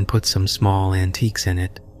 and put some small antiques in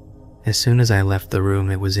it. As soon as I left the room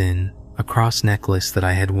it was in, a cross necklace that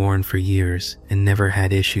I had worn for years and never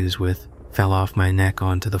had issues with fell off my neck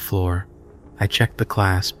onto the floor. I checked the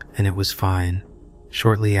clasp and it was fine.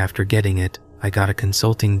 Shortly after getting it, I got a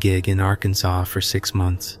consulting gig in Arkansas for 6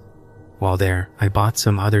 months. While there, I bought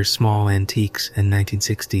some other small antiques and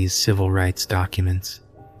 1960s civil rights documents.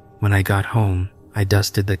 When I got home, I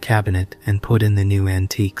dusted the cabinet and put in the new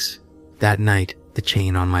antiques. That night, the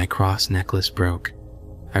chain on my cross necklace broke.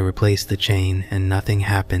 I replaced the chain and nothing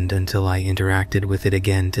happened until I interacted with it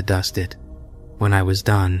again to dust it. When I was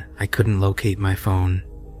done, I couldn't locate my phone.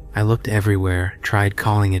 I looked everywhere, tried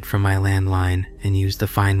calling it from my landline, and used the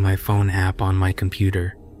Find My Phone app on my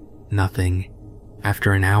computer. Nothing.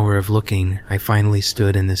 After an hour of looking, I finally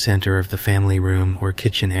stood in the center of the family room or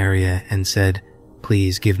kitchen area and said,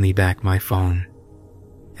 "Please give me back my phone."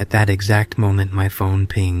 At that exact moment my phone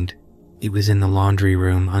pinged. It was in the laundry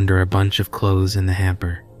room under a bunch of clothes in the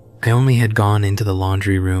hamper. I only had gone into the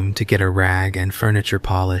laundry room to get a rag and furniture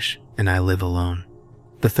polish, and I live alone.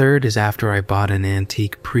 The third is after I bought an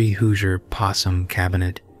antique pre-Hoosier possum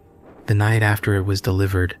cabinet. The night after it was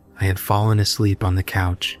delivered, I had fallen asleep on the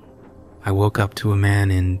couch. I woke up to a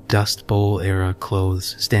man in Dust Bowl era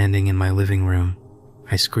clothes standing in my living room.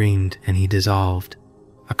 I screamed and he dissolved.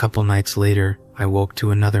 A couple nights later, I woke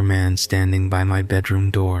to another man standing by my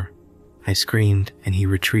bedroom door. I screamed and he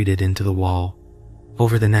retreated into the wall.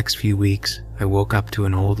 Over the next few weeks, I woke up to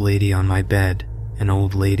an old lady on my bed, an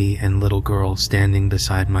old lady and little girl standing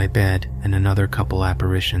beside my bed, and another couple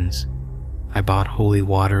apparitions. I bought holy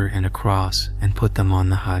water and a cross and put them on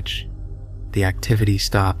the hutch. The activity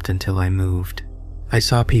stopped until I moved. I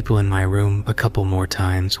saw people in my room a couple more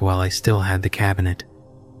times while I still had the cabinet.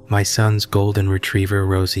 My son's golden retriever,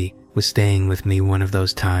 Rosie, was staying with me one of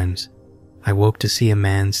those times. I woke to see a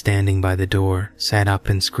man standing by the door, sat up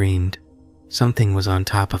and screamed. Something was on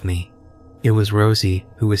top of me. It was Rosie,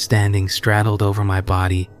 who was standing straddled over my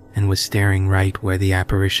body and was staring right where the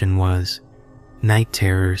apparition was. Night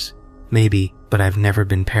terrors. Maybe, but I've never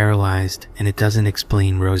been paralyzed, and it doesn't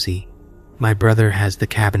explain Rosie. My brother has the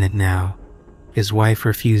cabinet now. His wife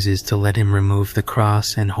refuses to let him remove the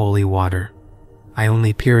cross and holy water. I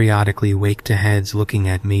only periodically wake to heads looking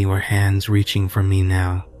at me or hands reaching for me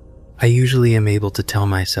now. I usually am able to tell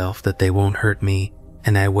myself that they won't hurt me,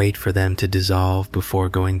 and I wait for them to dissolve before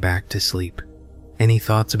going back to sleep. Any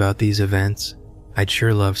thoughts about these events? I'd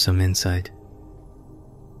sure love some insight.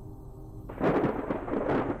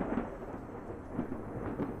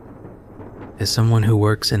 As someone who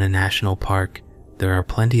works in a national park, there are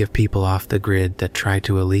plenty of people off the grid that try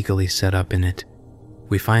to illegally set up in it.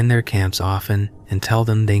 We find their camps often and tell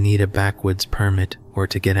them they need a backwoods permit or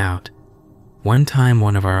to get out. One time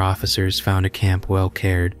one of our officers found a camp well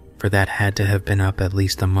cared for that had to have been up at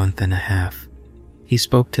least a month and a half. He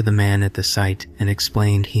spoke to the man at the site and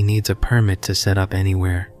explained he needs a permit to set up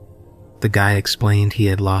anywhere. The guy explained he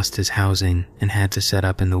had lost his housing and had to set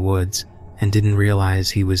up in the woods and didn't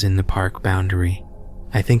realize he was in the park boundary.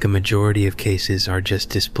 I think a majority of cases are just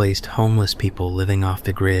displaced homeless people living off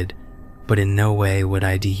the grid, but in no way would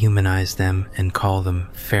I dehumanize them and call them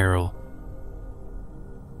feral.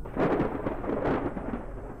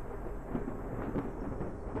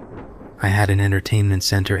 I had an entertainment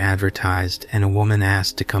center advertised and a woman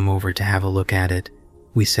asked to come over to have a look at it.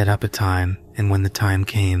 We set up a time, and when the time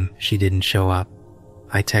came, she didn't show up.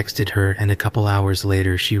 I texted her and a couple hours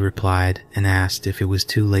later she replied and asked if it was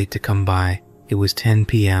too late to come by. It was 10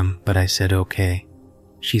 p.m., but I said okay.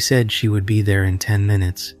 She said she would be there in 10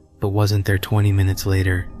 minutes, but wasn't there 20 minutes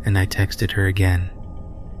later, and I texted her again.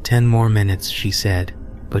 10 more minutes, she said,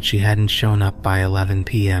 but she hadn't shown up by 11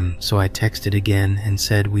 p.m., so I texted again and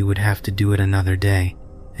said we would have to do it another day,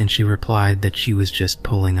 and she replied that she was just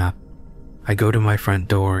pulling up. I go to my front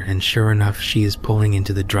door, and sure enough, she is pulling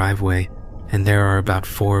into the driveway, and there are about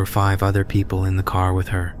 4 or 5 other people in the car with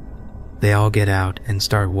her. They all get out and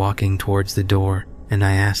start walking towards the door, and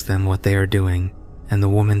I ask them what they are doing, and the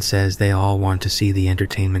woman says they all want to see the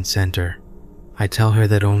entertainment center. I tell her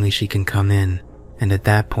that only she can come in, and at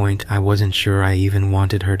that point I wasn't sure I even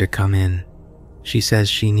wanted her to come in. She says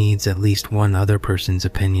she needs at least one other person's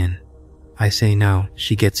opinion. I say no,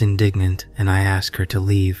 she gets indignant, and I ask her to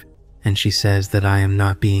leave, and she says that I am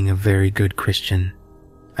not being a very good Christian.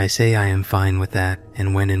 I say I am fine with that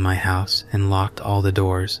and went in my house and locked all the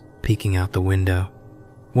doors, peeking out the window.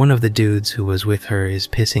 One of the dudes who was with her is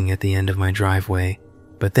pissing at the end of my driveway,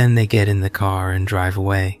 but then they get in the car and drive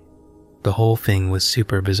away. The whole thing was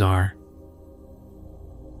super bizarre.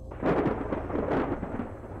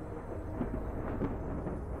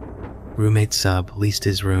 Roommate Sub leased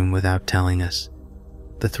his room without telling us.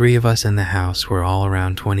 The 3 of us in the house were all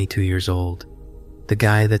around 22 years old. The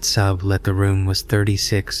guy that Sub let the room was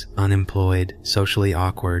 36, unemployed, socially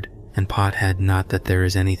awkward, and pothead. Not that there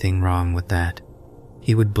is anything wrong with that.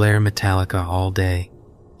 He would blare Metallica all day.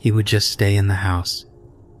 He would just stay in the house,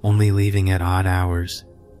 only leaving at odd hours.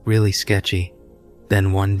 Really sketchy.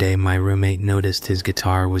 Then one day my roommate noticed his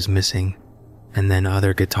guitar was missing, and then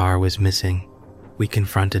other guitar was missing. We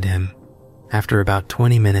confronted him. After about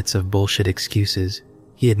 20 minutes of bullshit excuses,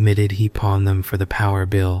 he admitted he pawned them for the power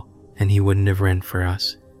bill and he wouldn't have rent for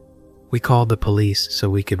us. We called the police so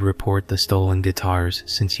we could report the stolen guitars,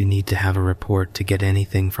 since you need to have a report to get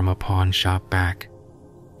anything from a pawn shop back.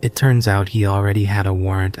 It turns out he already had a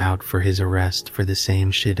warrant out for his arrest for the same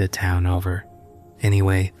shit a town over.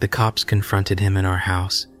 Anyway, the cops confronted him in our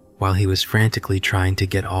house while he was frantically trying to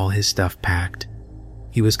get all his stuff packed.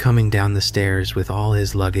 He was coming down the stairs with all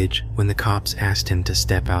his luggage when the cops asked him to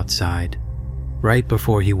step outside. Right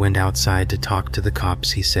before he went outside to talk to the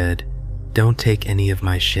cops, he said, "Don't take any of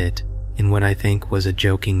my shit," in what I think was a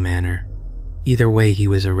joking manner. Either way, he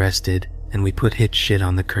was arrested and we put his shit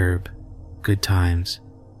on the curb. Good times.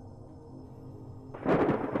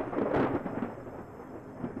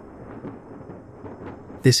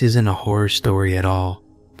 This isn't a horror story at all,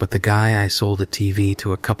 but the guy I sold a TV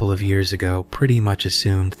to a couple of years ago pretty much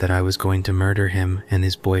assumed that I was going to murder him and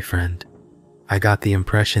his boyfriend. I got the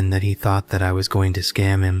impression that he thought that I was going to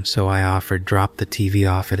scam him, so I offered drop the TV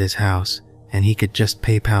off at his house and he could just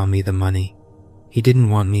PayPal me the money. He didn't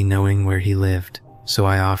want me knowing where he lived, so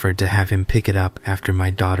I offered to have him pick it up after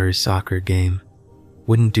my daughter's soccer game.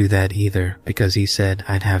 Wouldn't do that either because he said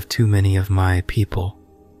I'd have too many of my people.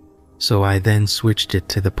 So I then switched it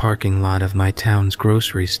to the parking lot of my town's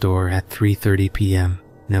grocery store at 3:30 p.m.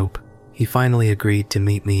 Nope. He finally agreed to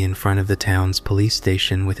meet me in front of the town's police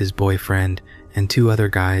station with his boyfriend and 2 other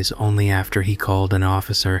guys only after he called an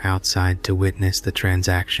officer outside to witness the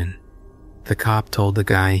transaction. The cop told the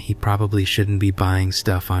guy he probably shouldn't be buying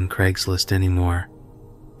stuff on Craigslist anymore.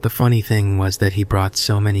 The funny thing was that he brought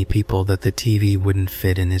so many people that the TV wouldn't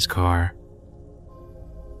fit in his car.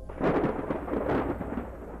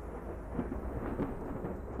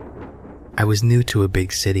 I was new to a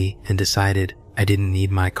big city and decided I didn't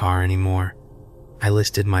need my car anymore. I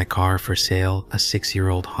listed my car for sale, a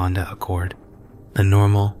 6-year-old Honda Accord. A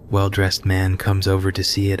normal, well-dressed man comes over to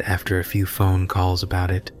see it after a few phone calls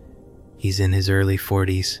about it. He's in his early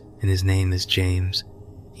 40s, and his name is James.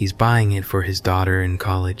 He's buying it for his daughter in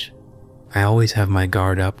college. I always have my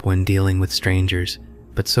guard up when dealing with strangers,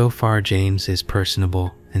 but so far James is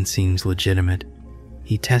personable and seems legitimate.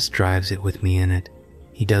 He test drives it with me in it.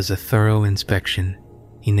 He does a thorough inspection.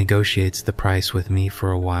 He negotiates the price with me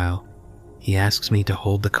for a while. He asks me to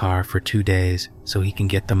hold the car for 2 days so he can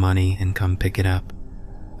get the money and come pick it up.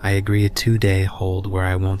 I agree a 2-day hold where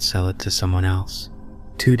I won't sell it to someone else.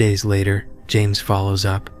 2 days later, James follows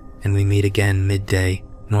up and we meet again midday,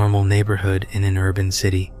 normal neighborhood in an urban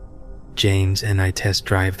city. James and I test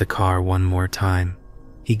drive the car one more time.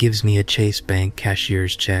 He gives me a Chase Bank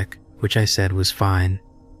cashier's check, which I said was fine.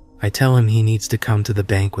 I tell him he needs to come to the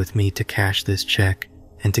bank with me to cash this check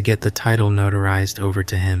and to get the title notarized over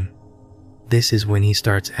to him. This is when he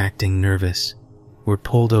starts acting nervous. We're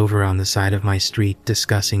pulled over on the side of my street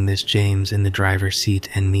discussing this, James in the driver's seat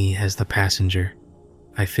and me as the passenger.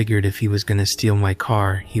 I figured if he was going to steal my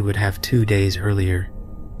car, he would have 2 days earlier.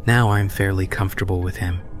 Now I'm fairly comfortable with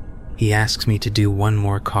him. He asks me to do one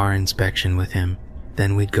more car inspection with him,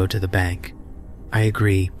 then we'd go to the bank. I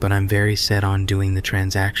agree, but I'm very set on doing the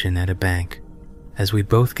transaction at a bank. As we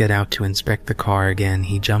both get out to inspect the car again,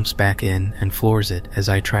 he jumps back in and floors it as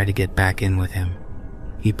I try to get back in with him.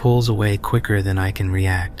 He pulls away quicker than I can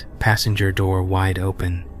react, passenger door wide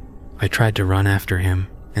open. I tried to run after him,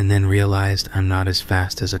 and then realized I'm not as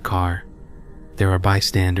fast as a car. There are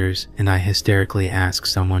bystanders, and I hysterically ask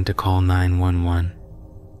someone to call 911.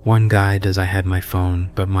 One guy does. I had my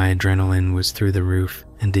phone, but my adrenaline was through the roof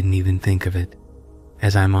and didn't even think of it.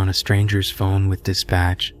 As I'm on a stranger's phone with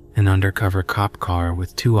dispatch, an undercover cop car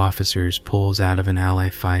with 2 officers pulls out of an alley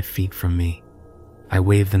 5 feet from me. I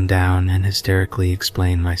wave them down and hysterically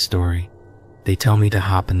explain my story. They tell me to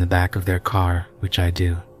hop in the back of their car, which I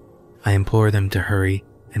do. I implore them to hurry,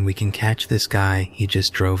 and we can catch this guy. He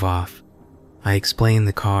just drove off. I explain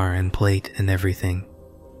the car and plate and everything.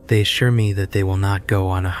 They assure me that they will not go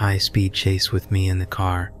on a high-speed chase with me in the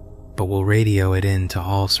car, but will radio it in to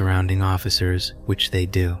all surrounding officers, which they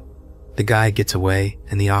do. The guy gets away,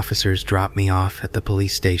 and the officers drop me off at the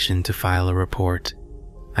police station to file a report.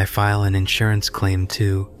 I file an insurance claim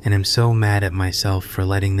too, and am so mad at myself for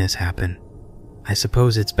letting this happen. I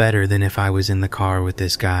suppose it's better than if I was in the car with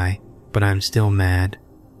this guy, but I'm still mad.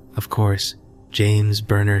 Of course, James'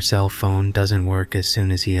 burner cell phone doesn't work as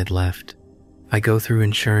soon as he had left. I go through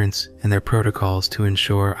insurance and their protocols to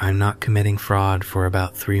ensure I'm not committing fraud for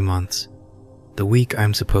about 3 months. The week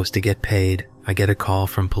I'm supposed to get paid, I get a call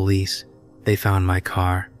from police. They found my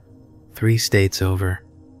car. 3 states over.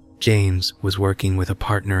 James was working with a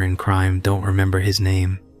partner in crime. Don't remember his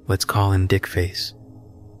name. Let's call him Dickface.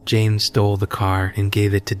 James stole the car and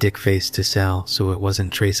gave it to Dickface to sell, so it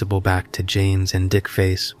wasn't traceable back to James, and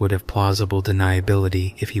Dickface would have plausible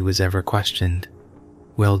deniability if he was ever questioned.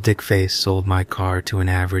 Well, Dickface sold my car to an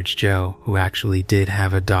average Joe who actually did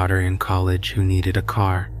have a daughter in college who needed a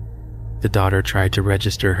car. The daughter tried to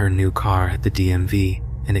register her new car at the DMV,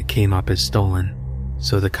 and it came up as stolen.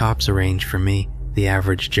 So the cops arranged for me, the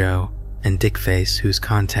average Joe, and Dickface, whose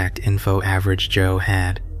contact info average Joe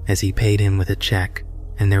had, as he paid him with a check,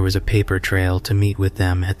 and there was a paper trail to meet with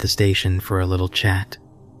them at the station for a little chat.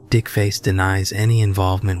 Dickface denies any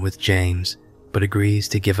involvement with James, but agrees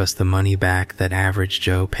to give us the money back that average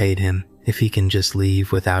Joe paid him if he can just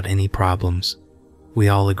leave without any problems. We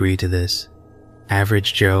all agree to this.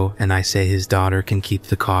 Average Joe and I say his daughter can keep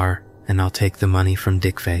the car, and I'll take the money from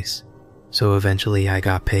Dickface. So eventually I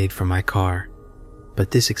got paid for my car.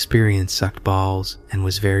 But this experience sucked balls and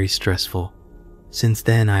was very stressful. Since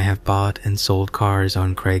then I have bought and sold cars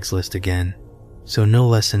on Craigslist again, so no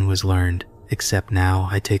lesson was learned, except now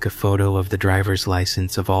I take a photo of the driver's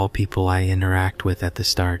license of all people I interact with at the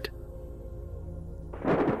start.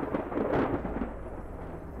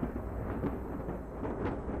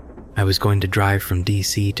 I was going to drive from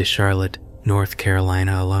DC to Charlotte, North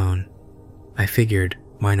Carolina alone. I figured,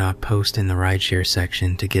 why not post in the rideshare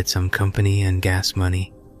section to get some company and gas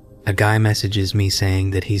money? A guy messages me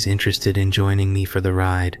saying that he's interested in joining me for the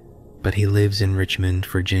ride, but he lives in Richmond,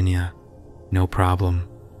 Virginia. No problem.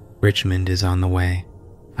 Richmond is on the way.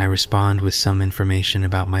 I respond with some information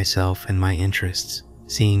about myself and my interests,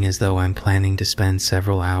 seeing as though I'm planning to spend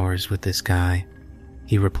several hours with this guy.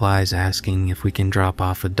 He replies asking if we can drop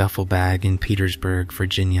off a duffel bag in Petersburg,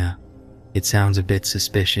 Virginia. It sounds a bit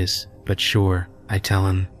suspicious, but sure, I tell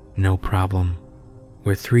him, no problem.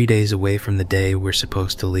 We're 3 days away from the day we're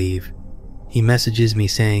supposed to leave. He messages me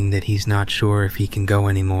saying that he's not sure if he can go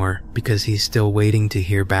anymore because he's still waiting to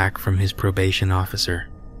hear back from his probation officer.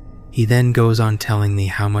 He then goes on telling me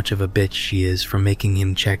how much of a bitch she is for making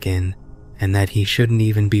him check in, and that he shouldn't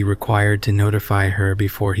even be required to notify her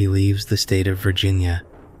before he leaves the state of Virginia.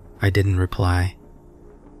 I didn't reply.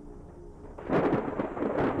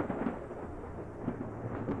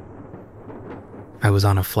 I was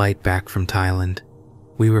on a flight back from Thailand.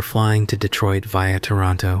 We were flying to Detroit via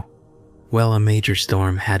Toronto. Well, a major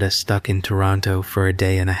storm had us stuck in Toronto for a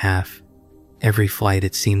day and a half. Every flight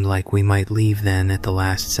it seemed like we might leave, then at the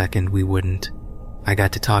last second we wouldn't. I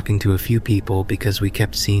got to talking to a few people because we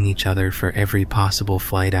kept seeing each other for every possible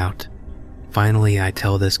flight out. Finally, I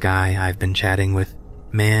tell this guy I've been chatting with,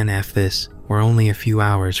 "Man, F this, we're only a few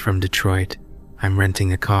hours from Detroit. I'm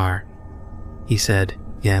renting a car." He said,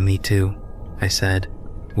 "Yeah, me too." I said,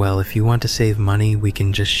 "Well, if you want to save money, we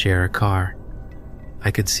can just share a car." I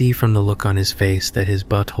could see from the look on his face that his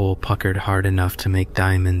butthole puckered hard enough to make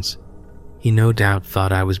diamonds. He no doubt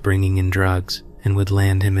thought I was bringing in drugs and would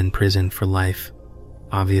land him in prison for life.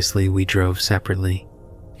 Obviously, we drove separately.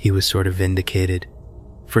 He was sort of vindicated.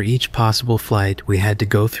 For each possible flight, we had to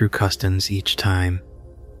go through customs each time,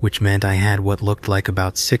 which meant I had what looked like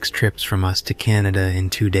about 6 trips from us to Canada in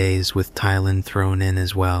 2 days, with Thailand thrown in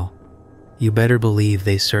as well. You better believe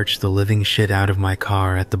they searched the living shit out of my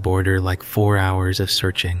car at the border, like 4 hours of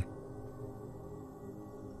searching.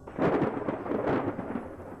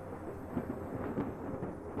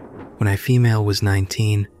 When I female was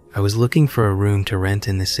 19, I was looking for a room to rent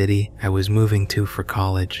in the city I was moving to for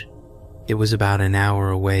college. It was about an hour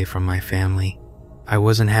away from my family. I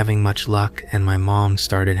wasn't having much luck, and my mom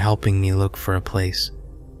started helping me look for a place.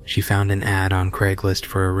 She found an ad on Craigslist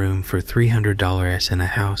for a room for $300 in a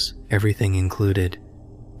house, everything included.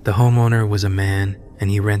 The homeowner was a man, and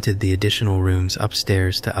he rented the additional rooms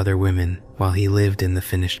upstairs to other women while he lived in the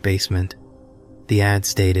finished basement. The ad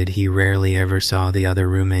stated he rarely ever saw the other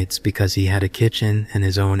roommates because he had a kitchen and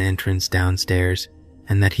his own entrance downstairs,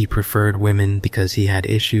 and that he preferred women because he had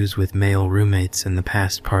issues with male roommates in the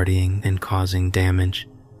past, partying and causing damage.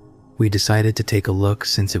 We decided to take a look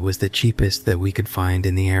since it was the cheapest that we could find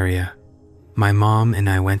in the area. My mom and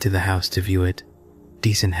I went to the house to view it.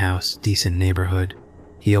 Decent house, decent neighborhood.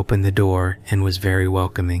 He opened the door and was very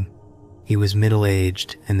welcoming. He was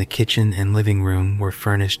middle-aged, and the kitchen and living room were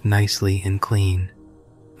furnished nicely and clean.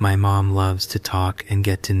 My mom loves to talk and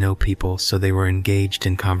get to know people, so they were engaged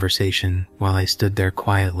in conversation while I stood there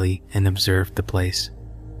quietly and observed the place.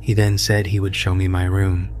 He then said he would show me my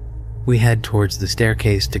room. We head towards the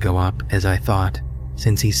staircase to go up, as I thought,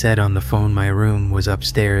 since he said on the phone my room was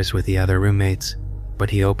upstairs with the other roommates, but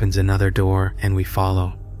he opens another door and we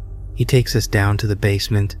follow. He takes us down to the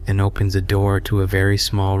basement and opens a door to a very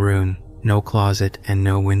small room, no closet and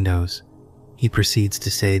no windows. He proceeds to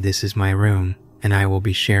say this is my room, and I will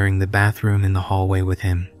be sharing the bathroom in the hallway with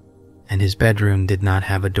him, and his bedroom did not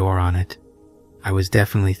have a door on it. I was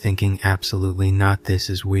definitely thinking absolutely not, this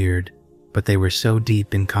is weird, but they were so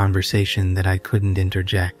deep in conversation that I couldn't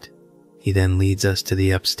interject. He then leads us to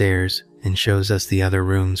the upstairs and shows us the other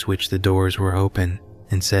rooms which the doors were open,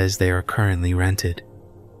 and says they are currently rented.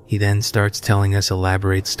 He then starts telling us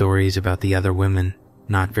elaborate stories about the other women,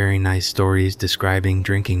 not very nice stories describing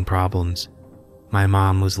drinking problems. My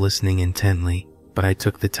mom was listening intently, but I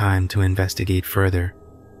took the time to investigate further.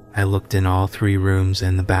 I looked in all 3 rooms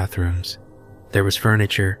and the bathrooms. There was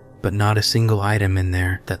furniture, but not a single item in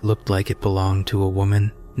there that looked like it belonged to a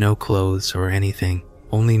woman, no clothes or anything,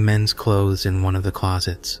 only men's clothes in one of the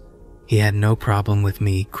closets. He had no problem with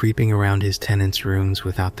me creeping around his tenants' rooms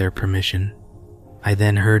without their permission. I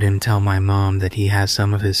then heard him tell my mom that he has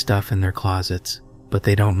some of his stuff in their closets, but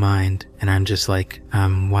they don't mind, and I'm just like,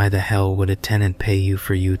 why the hell would a tenant pay you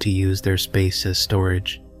for you to use their space as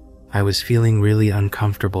storage? I was feeling really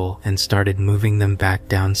uncomfortable and started moving them back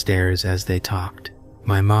downstairs as they talked.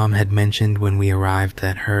 My mom had mentioned when we arrived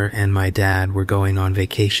that her and my dad were going on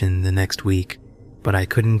vacation the next week, but I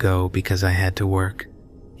couldn't go because I had to work.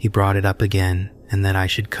 He brought it up again, and that I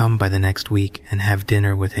should come by the next week and have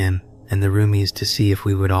dinner with him and the roomies to see if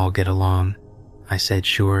we would all get along. I said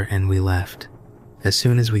sure, and we left. As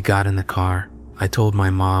soon as we got in the car, I told my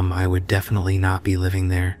mom I would definitely not be living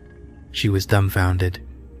there. She was dumbfounded.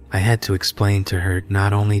 I had to explain to her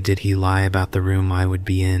not only did he lie about the room I would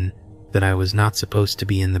be in, that I was not supposed to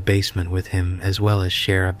be in the basement with him as well as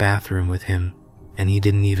share a bathroom with him, and he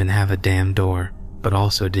didn't even have a damn door, but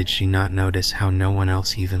also did she not notice how no one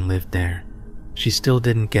else even lived there. She still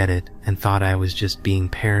didn't get it and thought I was just being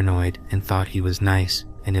paranoid and thought he was nice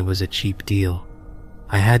and it was a cheap deal.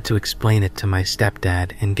 I had to explain it to my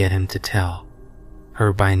stepdad and get him to tell.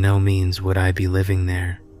 or by no means would I be living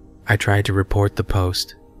there. I tried to report the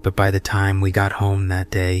post, but by the time we got home that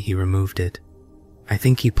day, he removed it. I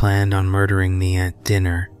think he planned on murdering me at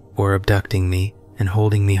dinner or abducting me and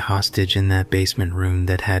holding me hostage in that basement room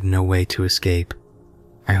that had no way to escape.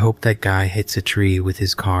 I hope that guy hits a tree with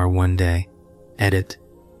his car one day. Edit.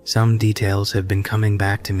 Some details have been coming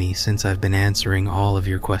back to me since I've been answering all of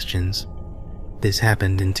your questions. This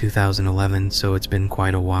happened in 2011, so it's been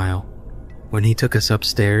quite a while. When he took us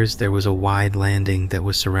upstairs, there was a wide landing that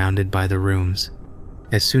was surrounded by the rooms.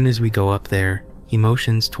 As soon as we go up there, he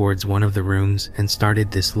motions towards one of the rooms and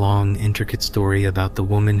started this long, intricate story about the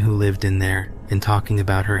woman who lived in there and talking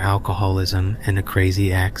about her alcoholism and a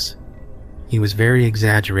crazy ex. He was very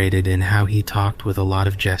exaggerated in how he talked with a lot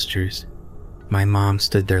of gestures. My mom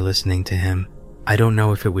stood there listening to him. I don't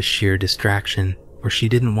know if it was sheer distraction or she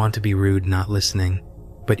didn't want to be rude not listening,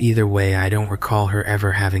 but either way I don't recall her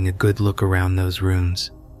ever having a good look around those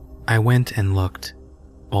rooms. I went and looked.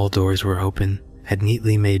 All doors were open, had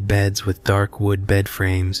neatly made beds with dark wood bed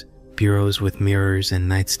frames, bureaus with mirrors and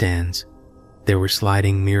nightstands. There were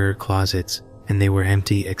sliding mirror closets, and they were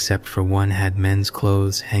empty except for one had men's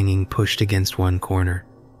clothes hanging pushed against one corner.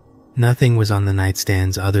 Nothing was on the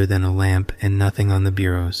nightstands other than a lamp and nothing on the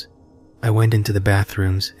bureaus. I went into the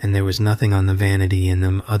bathrooms and there was nothing on the vanity in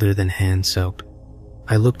them other than hand soap.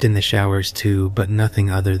 I looked in the showers too, but nothing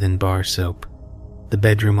other than bar soap. The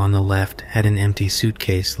bedroom on the left had an empty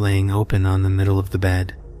suitcase laying open on the middle of the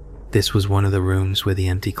bed. This was one of the rooms with the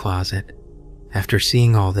empty closet. After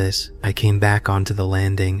seeing all this, I came back onto the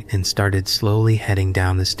landing and started slowly heading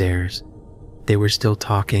down the stairs. They were still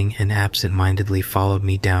talking and absent-mindedly followed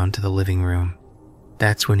me down to the living room.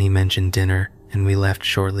 That's when he mentioned dinner, and we left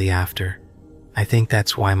shortly after. I think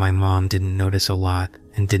that's why my mom didn't notice a lot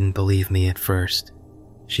and didn't believe me at first.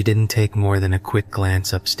 She didn't take more than a quick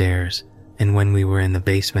glance upstairs, and when we were in the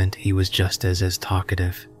basement, he was just as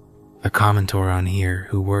talkative. A commentor on here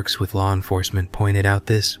who works with law enforcement pointed out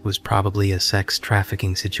this was probably a sex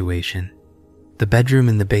trafficking situation. The bedroom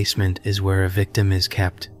in the basement is where a victim is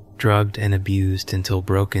kept, drugged and abused until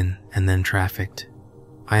broken and then trafficked.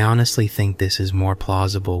 I honestly think this is more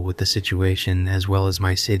plausible with the situation, as well as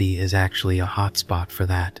my city is actually a hotspot for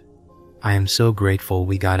that. I am so grateful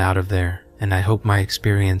we got out of there, and I hope my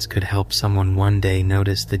experience could help someone one day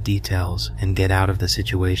notice the details and get out of the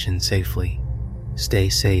situation safely. Stay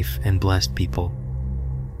safe and blessed, people.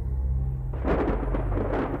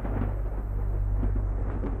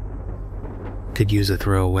 Could use a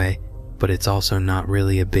throwaway, but it's also not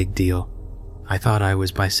really a big deal. I thought I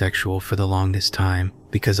was bisexual for the longest time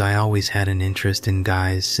because I always had an interest in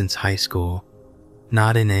guys since high school.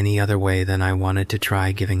 Not in any other way than I wanted to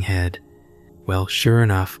try giving head. Well, sure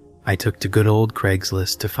enough, I took to good old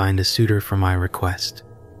Craigslist to find a suitor for my request.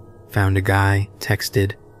 Found a guy,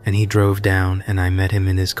 texted, and he drove down and I met him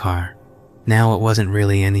in his car. Now it wasn't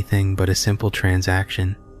really anything but a simple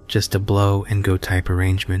transaction, just a blow and go type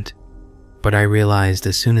arrangement. But I realized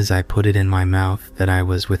as soon as I put it in my mouth that I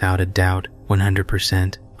was without a doubt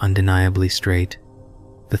 100% undeniably straight.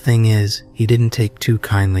 The thing is, he didn't take too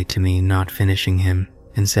kindly to me not finishing him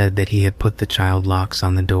and said that he had put the child locks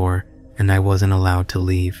on the door and I wasn't allowed to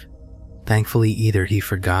leave. Thankfully either he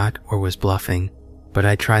forgot or was bluffing, but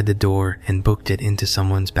I tried the door and booked it into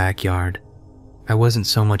someone's backyard. I wasn't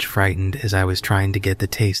so much frightened as I was trying to get the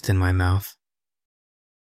taste in my mouth.